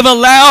 We have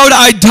allowed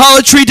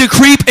idolatry to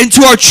creep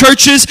into our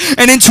churches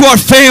and into our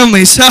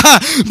families.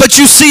 But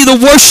you see,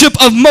 the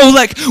worship of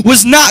Molech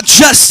was not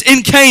just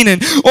in Canaan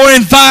or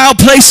in vile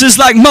places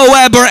like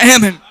Moab or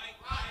Ammon.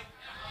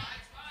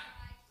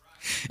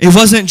 It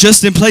wasn't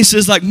just in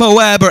places like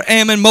Moab or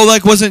Ammon.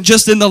 Molech wasn't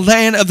just in the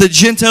land of the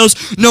Gentiles.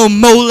 No,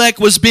 Molech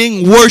was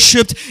being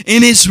worshipped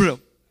in Israel.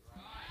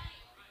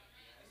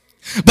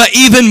 But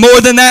even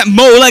more than that,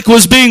 Molech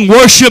was being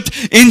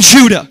worshipped in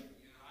Judah.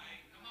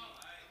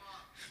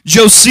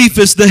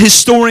 Josephus, the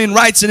historian,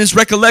 writes in his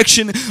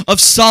recollection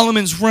of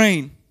Solomon's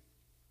reign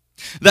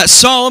that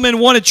Solomon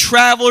wanted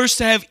travelers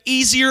to have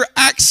easier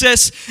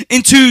access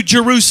into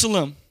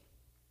Jerusalem.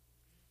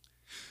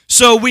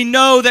 So we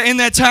know that in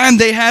that time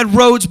they had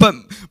roads, but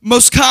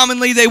most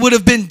commonly they would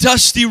have been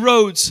dusty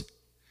roads.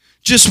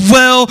 Just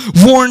well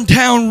worn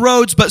down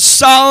roads. But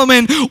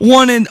Solomon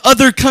wanted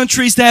other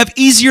countries to have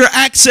easier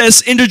access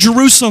into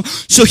Jerusalem.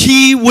 So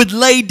he would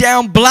lay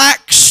down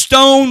black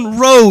stone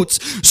roads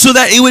so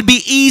that it would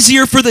be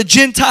easier for the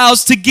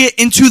Gentiles to get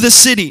into the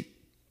city.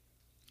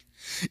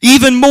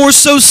 Even more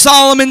so,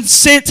 Solomon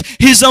sent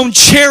his own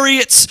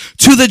chariots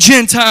to the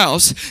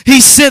Gentiles. He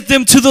sent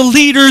them to the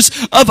leaders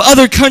of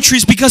other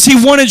countries because he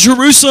wanted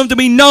Jerusalem to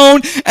be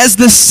known as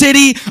the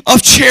city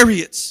of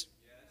chariots.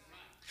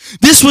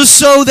 This was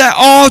so that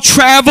all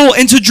travel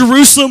into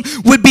Jerusalem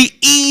would be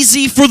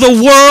easy for the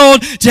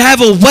world to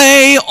have a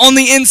way on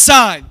the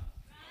inside.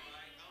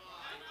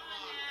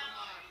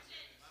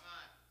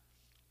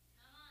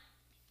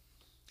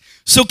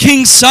 So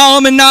King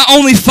Solomon not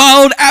only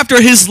followed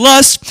after his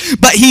lust,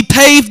 but he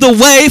paved the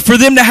way for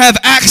them to have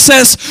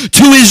access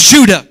to his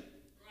Judah.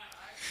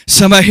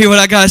 Somebody hear what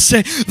I gotta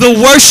say?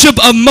 The worship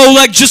of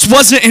Molech just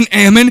wasn't in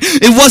Ammon.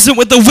 It wasn't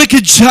with the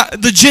wicked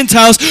the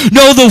Gentiles.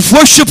 No, the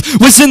worship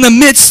was in the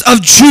midst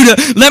of Judah.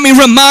 Let me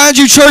remind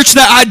you, church,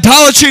 that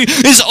idolatry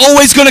is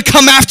always going to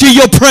come after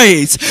your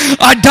praise.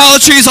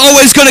 Idolatry is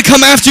always going to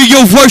come after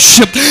your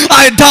worship.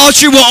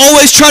 Idolatry will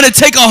always try to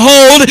take a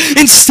hold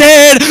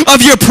instead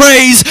of your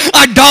praise.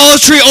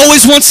 Idolatry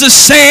always wants to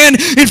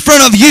stand in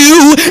front of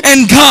you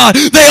and God.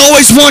 They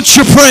always want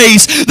your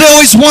praise. They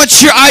always want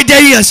your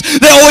ideas.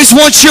 They always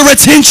want your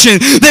attention.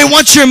 They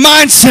want your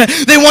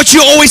mindset. They want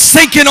you always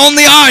thinking on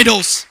the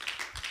idols.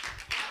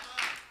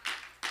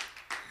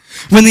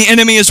 When the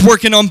enemy is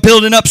working on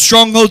building up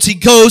strongholds, he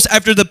goes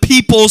after the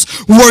people's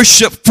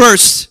worship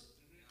first.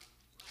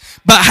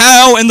 But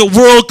how in the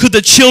world could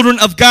the children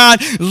of God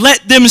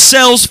let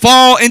themselves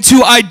fall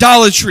into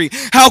idolatry?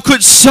 How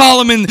could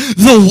Solomon,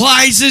 the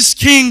wisest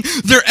king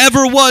there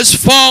ever was,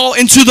 fall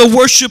into the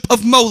worship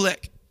of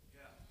Molech?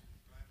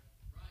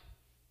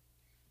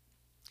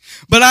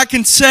 But I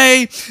can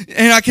say,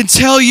 and I can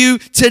tell you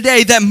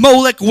today that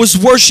Molech was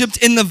worshipped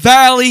in the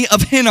valley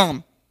of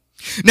Hinnom.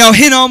 Now,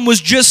 Hinnom was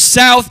just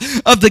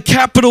south of the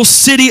capital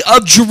city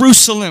of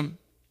Jerusalem.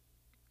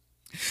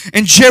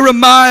 And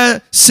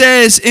Jeremiah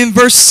says in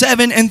verse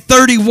 7 and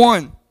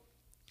 31,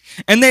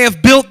 and they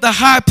have built the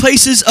high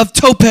places of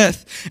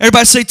Topheth.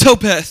 Everybody say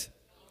Topheth.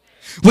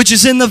 Which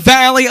is in the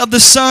valley of the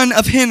son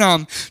of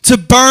Hinnom, to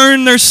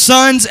burn their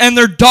sons and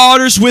their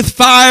daughters with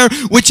fire,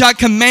 which I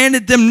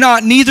commanded them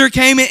not, neither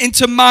came it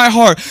into my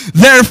heart.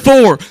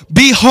 Therefore,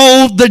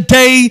 behold, the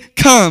day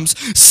comes,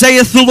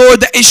 saith the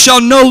Lord, that it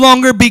shall no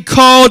longer be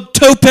called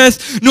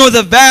Topheth, nor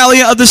the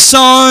valley of the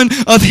son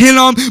of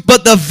Hinnom,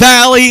 but the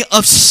valley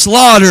of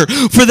slaughter.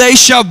 For they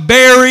shall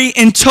bury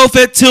in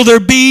Topheth till there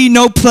be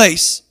no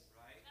place.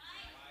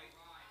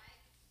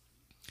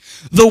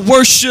 The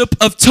worship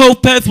of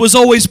Topheth was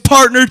always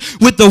partnered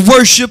with the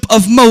worship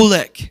of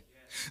Molech.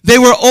 They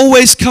were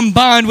always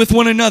combined with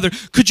one another.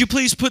 Could you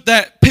please put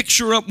that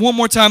picture up one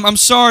more time? I'm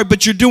sorry,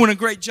 but you're doing a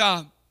great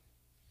job.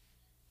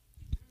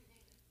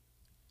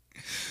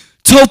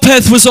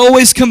 Topheth was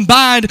always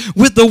combined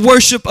with the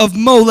worship of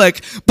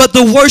Molech, but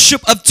the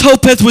worship of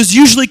Topheth was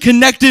usually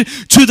connected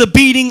to the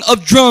beating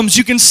of drums.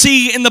 You can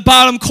see in the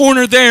bottom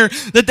corner there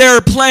that they are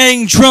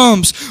playing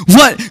drums.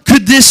 What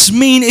could this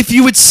mean if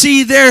you would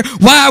see there?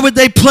 Why would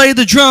they play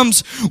the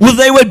drums? Well,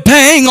 they would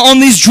bang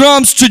on these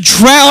drums to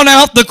drown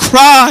out the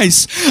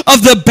cries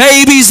of the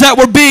babies that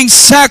were being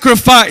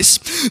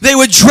sacrificed. They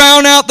would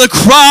drown out the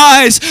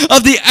cries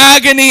of the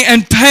agony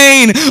and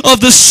pain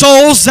of the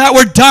souls that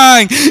were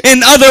dying.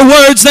 In other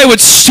words, they would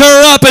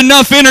stir up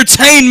enough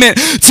entertainment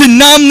to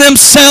numb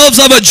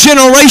themselves of a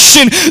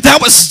generation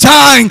that was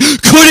dying.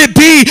 Could it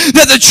be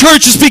that the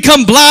church has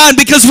become blind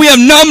because we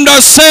have numbed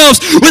ourselves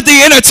with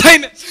the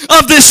entertainment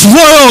of this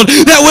world,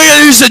 that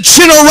there is a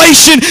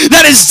generation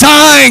that is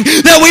dying,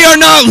 that we are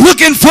not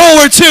looking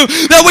forward to,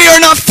 that we are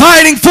not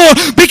fighting for,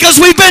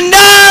 because we've been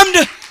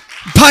numbed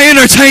by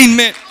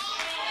entertainment?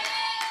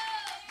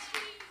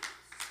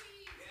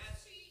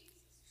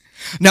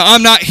 Now,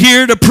 I'm not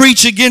here to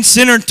preach against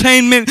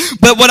entertainment,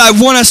 but what I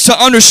want us to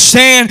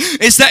understand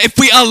is that if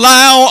we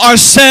allow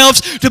ourselves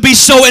to be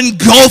so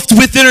engulfed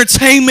with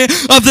entertainment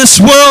of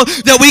this world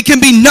that we can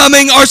be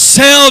numbing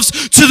ourselves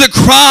to the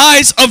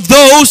cries of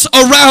those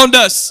around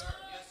us.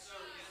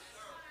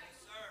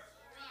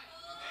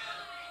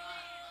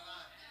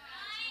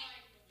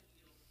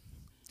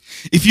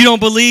 If you don't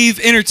believe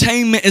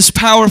entertainment is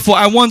powerful,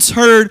 I once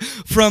heard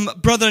from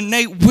Brother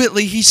Nate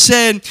Whitley. He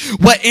said,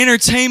 what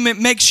entertainment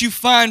makes you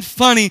find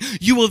funny,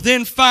 you will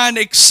then find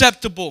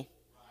acceptable.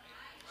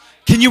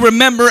 Can you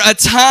remember a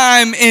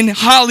time in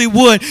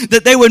Hollywood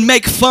that they would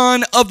make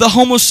fun of the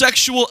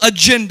homosexual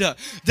agenda?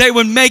 They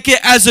would make it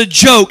as a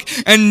joke.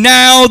 And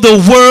now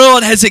the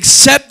world has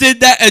accepted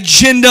that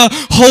agenda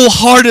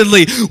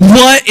wholeheartedly.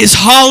 What is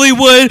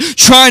Hollywood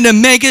trying to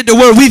make it to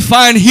where we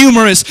find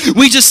humorous?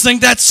 We just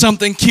think that's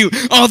something cute.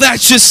 Oh,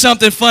 that's just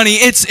something funny.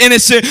 It's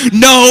innocent.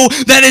 No,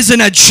 that is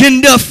an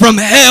agenda from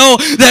hell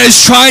that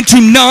is trying to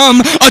numb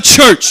a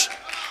church,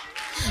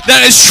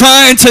 that is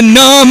trying to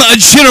numb a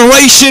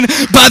generation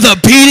by the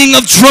beating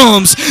of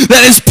drums,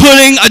 that is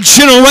putting a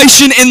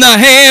generation in the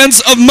hands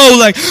of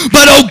Molech.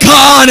 But oh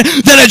God,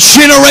 that a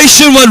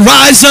generation would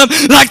rise up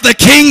like the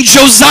King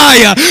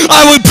Josiah.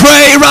 I would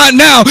pray right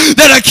now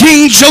that a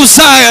King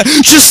Josiah,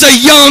 just a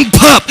young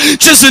pup,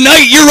 just an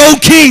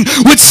 8-year-old king,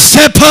 would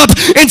step up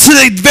into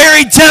the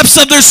very depths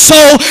of their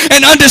soul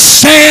and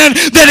understand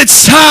that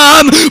it's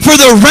time for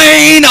the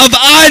reign of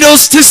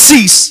idols to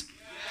cease.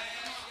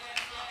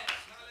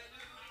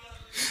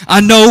 I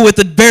know with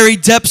the very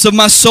depths of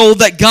my soul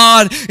that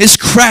God is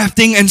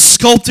crafting and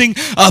sculpting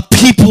a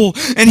people,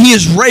 and He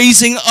is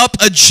raising up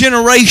a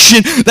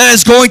generation that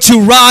is going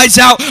to rise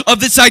out of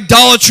this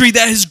idolatry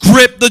that has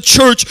gripped the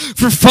church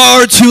for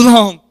far too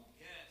long.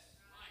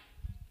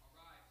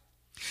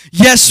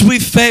 Yes,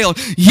 we've failed.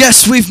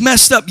 Yes, we've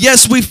messed up.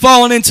 Yes, we've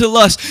fallen into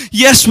lust.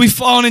 Yes, we've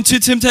fallen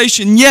into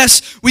temptation.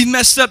 Yes, we've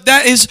messed up.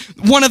 That is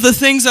one of the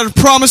things that are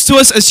promised to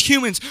us as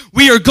humans.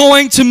 We are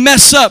going to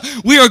mess up.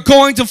 We are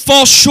going to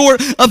fall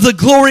short of the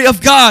glory of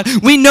God.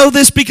 We know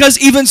this because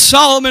even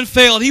Solomon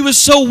failed. He was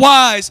so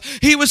wise.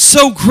 He was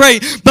so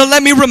great. But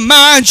let me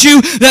remind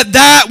you that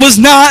that was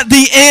not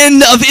the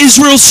end of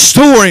Israel's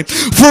story.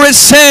 For it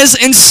says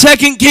in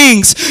 2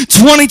 Kings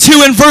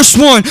 22 and verse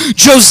 1,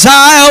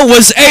 Josiah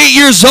was 8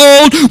 years old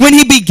when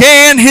he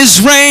began his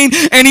reign,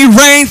 and he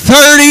reigned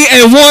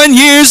 31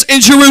 years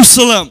in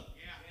Jerusalem.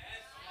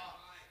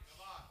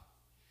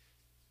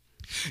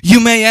 You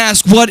may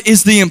ask, what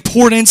is the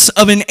importance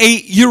of an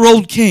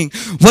 8-year-old king?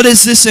 What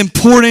is this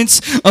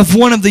importance of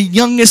one of the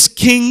youngest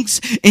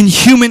kings in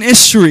human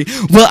history?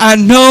 Well, I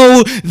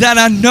know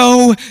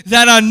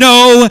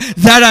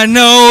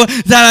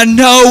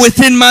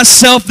within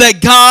myself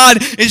that God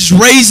is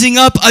raising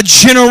up a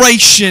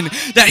generation,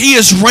 that He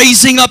is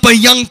raising up a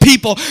young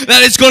people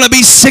that is going to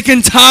be sick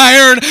and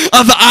tired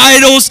of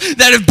idols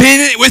that have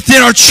been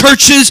within our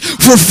churches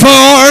for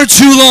far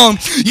too long.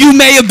 You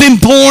may have been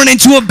born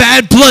into a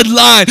bad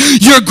bloodline. line.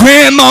 Your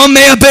grandma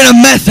may have been a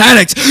meth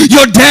addict.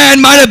 Your dad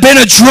might have been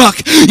a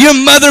drunk. Your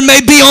mother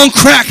may be on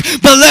crack.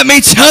 But let me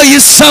tell you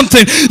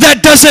something.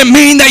 That doesn't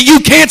mean that you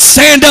can't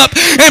stand up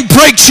and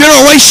break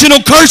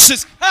generational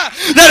curses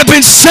that have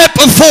been set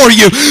before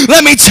you.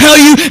 Let me tell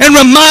you and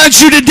remind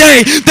you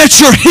today that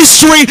your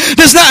history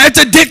does not have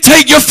to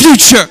dictate your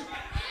future.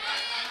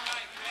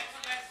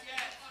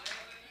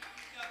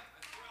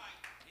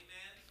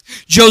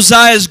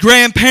 Josiah's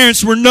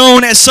grandparents were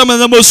known as some of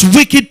the most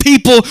wicked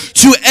people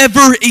to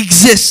ever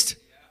exist.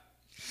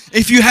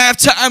 If you have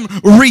time,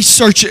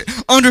 research it.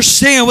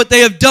 Understand what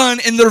they have done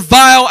in their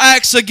vile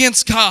acts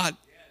against God.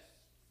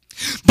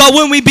 But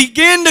when we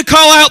begin to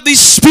call out these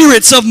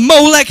spirits of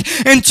Molech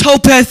and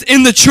Topeth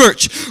in the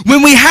church,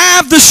 when we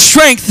have the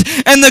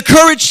strength and the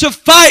courage to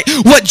fight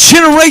what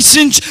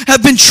generations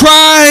have been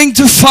trying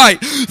to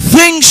fight,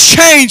 things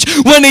change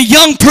when a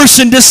young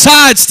person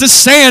decides to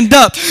stand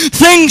up.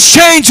 Things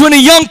change when a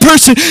young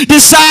person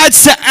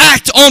decides to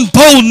act on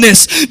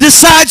boldness,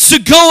 decides to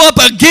go up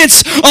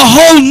against a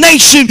whole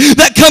nation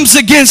that comes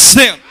against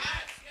them.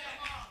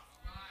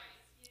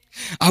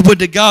 I would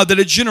to God that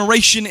a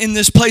generation in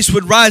this place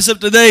would rise up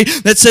today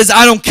that says,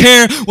 I don't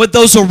care what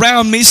those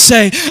around me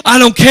say. I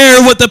don't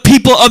care what the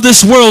people of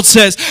this world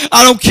says.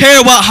 I don't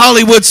care what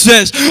Hollywood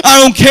says.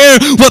 I don't care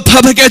what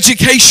public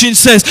education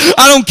says.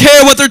 I don't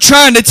care what they're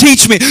trying to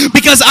teach me,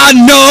 because I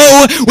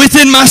know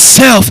within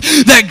myself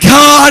that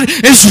God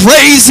is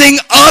raising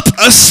up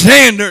a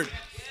standard.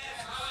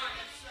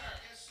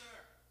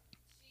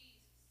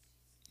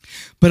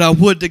 But I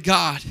would to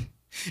God,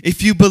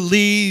 if you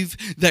believe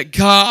that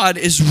God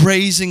is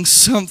raising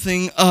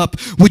something up,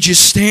 would you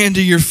stand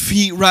to your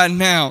feet right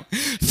now?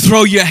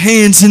 Throw your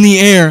hands in the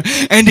air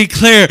and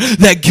declare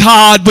that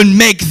God would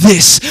make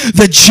this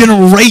the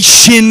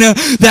generation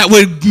that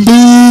would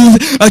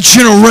move, a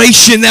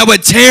generation that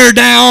would tear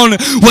down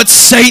what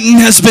Satan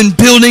has been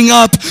building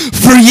up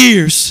for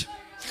years.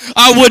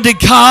 I would to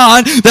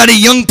God that a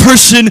young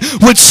person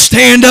would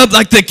stand up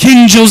like the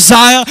King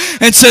Josiah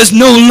and says,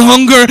 no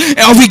longer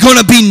are we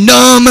going to be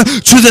numb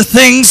to the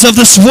things of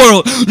this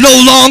world. No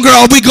longer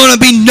are we going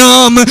to be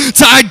numb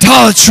to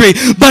idolatry.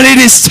 But it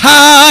is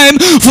time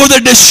for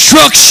the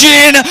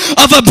destruction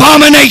of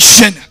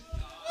abomination.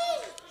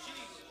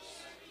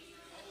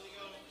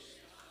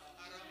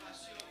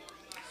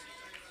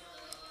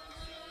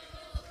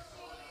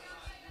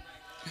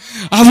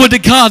 I would to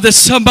God that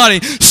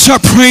somebody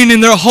start praying in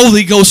their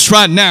Holy Ghost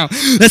right now.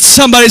 That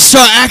somebody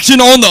start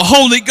acting on the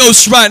Holy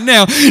Ghost right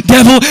now.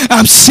 Devil,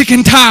 I'm sick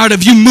and tired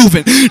of you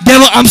moving.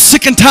 Devil, I'm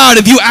sick and tired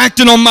of you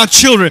acting on my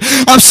children.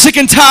 I'm sick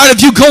and tired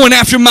of you going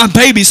after my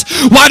babies.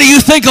 Why do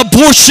you think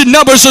abortion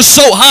numbers are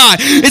so high?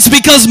 It's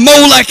because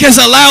Molech has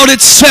allowed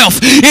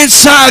itself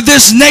inside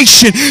this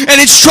nation,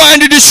 and it's trying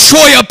to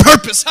destroy a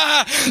purpose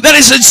that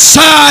is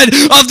inside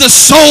of the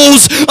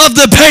souls of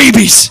the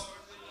babies.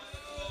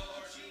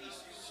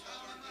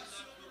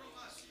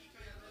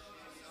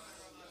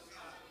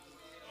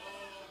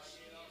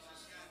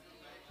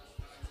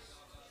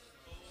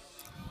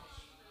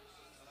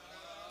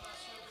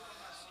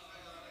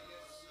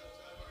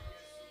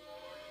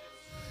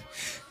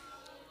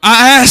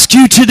 I ask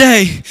you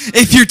today,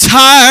 if you're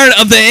tired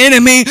of the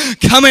enemy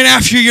coming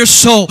after your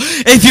soul,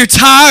 if you're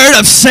tired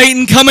of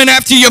Satan coming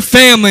after your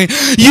family,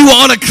 you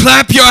ought to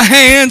clap your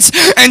hands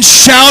and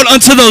shout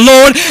unto the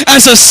Lord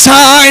as a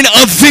sign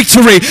of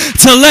victory,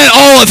 to let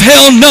all of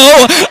hell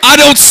know I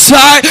don't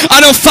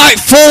fight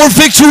for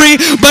victory,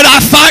 but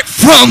I fight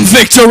from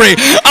victory.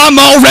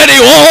 I'm already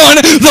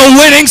on the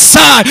winning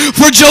side.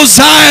 For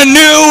Josiah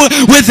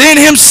knew within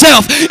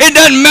himself, it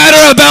doesn't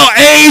matter about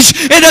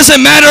age, it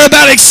doesn't matter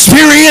about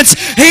experience.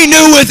 He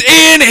knew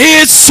within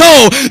his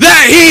soul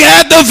that he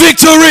had the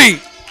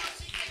victory.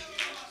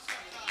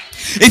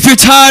 If you're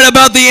tired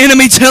about the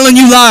enemy telling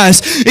you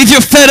lies, if you're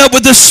fed up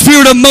with the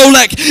spirit of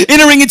Molech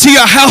entering into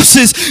your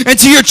houses and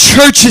to your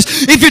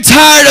churches, if you're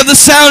tired of the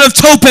sound of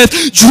Topeth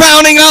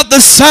drowning out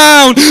the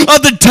sound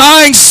of the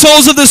dying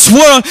souls of this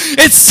world,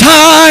 it's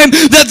time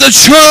that the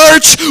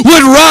church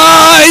would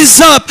rise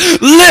up,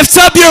 lift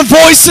up your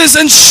voices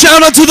and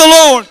shout unto the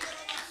Lord.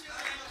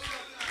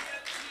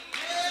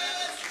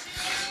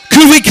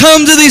 Could we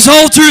come to these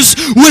altars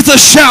with a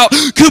shout?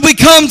 Could we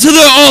come to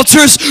the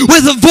altars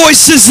with the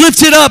voices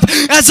lifted up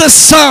as a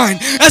sign,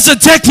 as a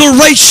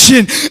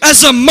declaration,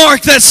 as a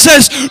mark that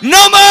says, no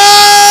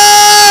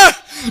more!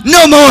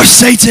 No more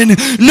Satan,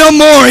 no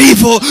more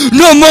evil,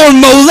 no more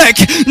Molech,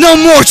 no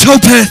more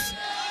Topeth.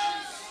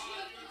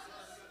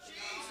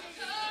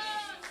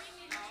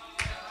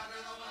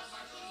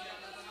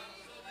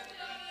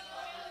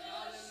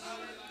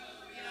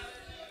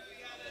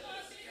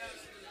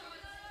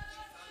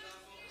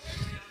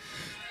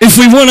 If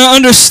we want to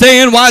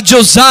understand why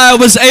Josiah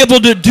was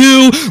able to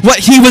do what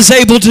he was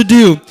able to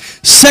do,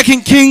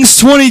 2 Kings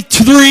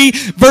 23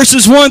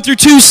 verses 1 through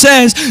 2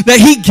 says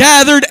that he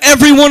gathered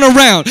everyone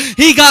around.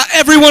 He got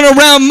everyone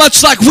around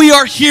much like we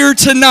are here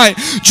tonight.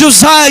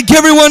 Josiah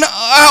got everyone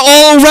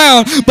all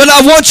around. But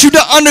I want you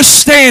to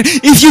understand,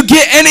 if you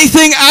get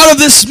anything out of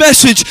this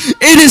message,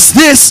 it is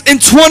this in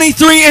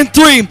 23 and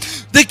 3.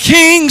 The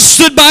king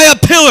stood by a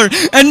pillar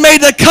and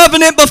made the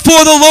covenant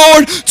before the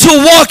Lord to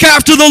walk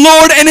after the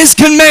Lord and his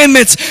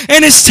commandments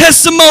and his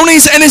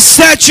testimonies and his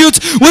statutes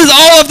with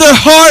all of their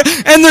heart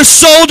and their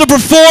soul to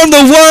perform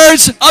the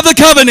words of the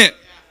covenant.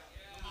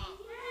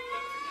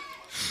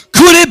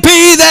 Could it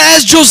be that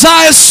as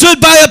Josiah stood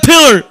by a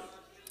pillar,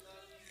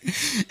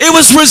 it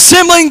was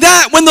resembling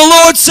that when the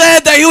Lord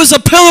said that he was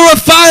a pillar of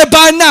fire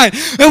by night,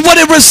 and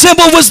what it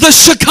resembled was the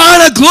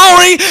Shekinah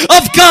glory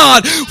of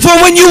God. For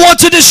when you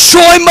want to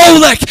destroy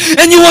Molech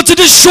and you want to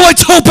destroy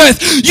Topeth,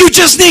 you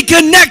just need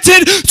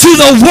connected to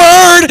the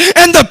word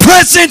and the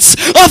presence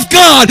of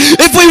God.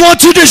 If we want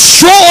to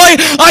destroy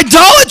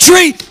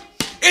idolatry,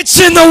 it's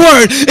in the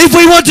word. If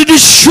we want to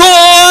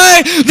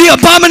destroy the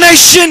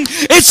abomination,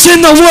 it's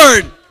in the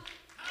word.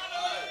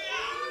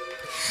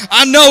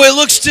 I know it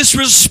looks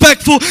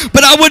disrespectful,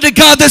 but I would to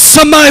God that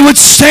somebody would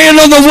stand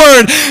on the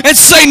word and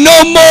say,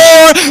 no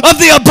more of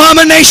the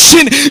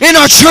abomination in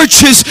our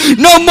churches.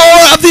 No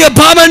more of the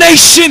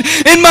abomination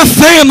in my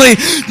family.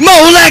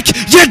 Molech,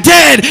 you're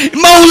dead.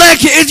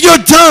 Molech,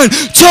 you're done.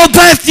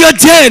 Tobeth, you're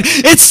dead.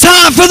 It's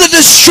time for the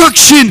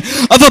destruction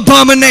of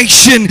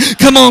abomination.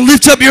 Come on,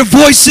 lift up your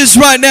voices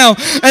right now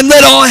and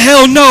let all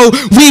hell know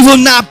we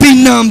will not be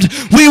numbed.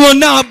 We will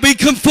not be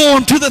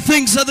conformed to the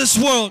things of this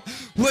world.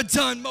 We're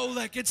done,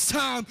 Molech. It's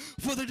time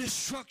for the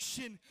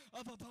destruction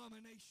of abomination.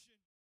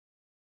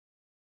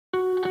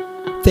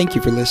 Thank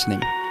you for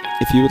listening.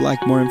 If you would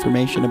like more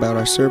information about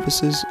our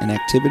services and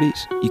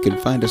activities, you can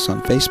find us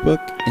on Facebook,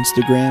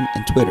 Instagram,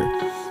 and Twitter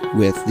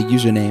with the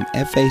username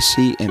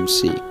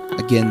FACMC.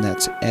 Again,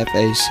 that's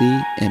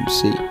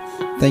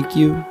FACMC. Thank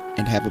you,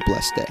 and have a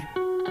blessed day.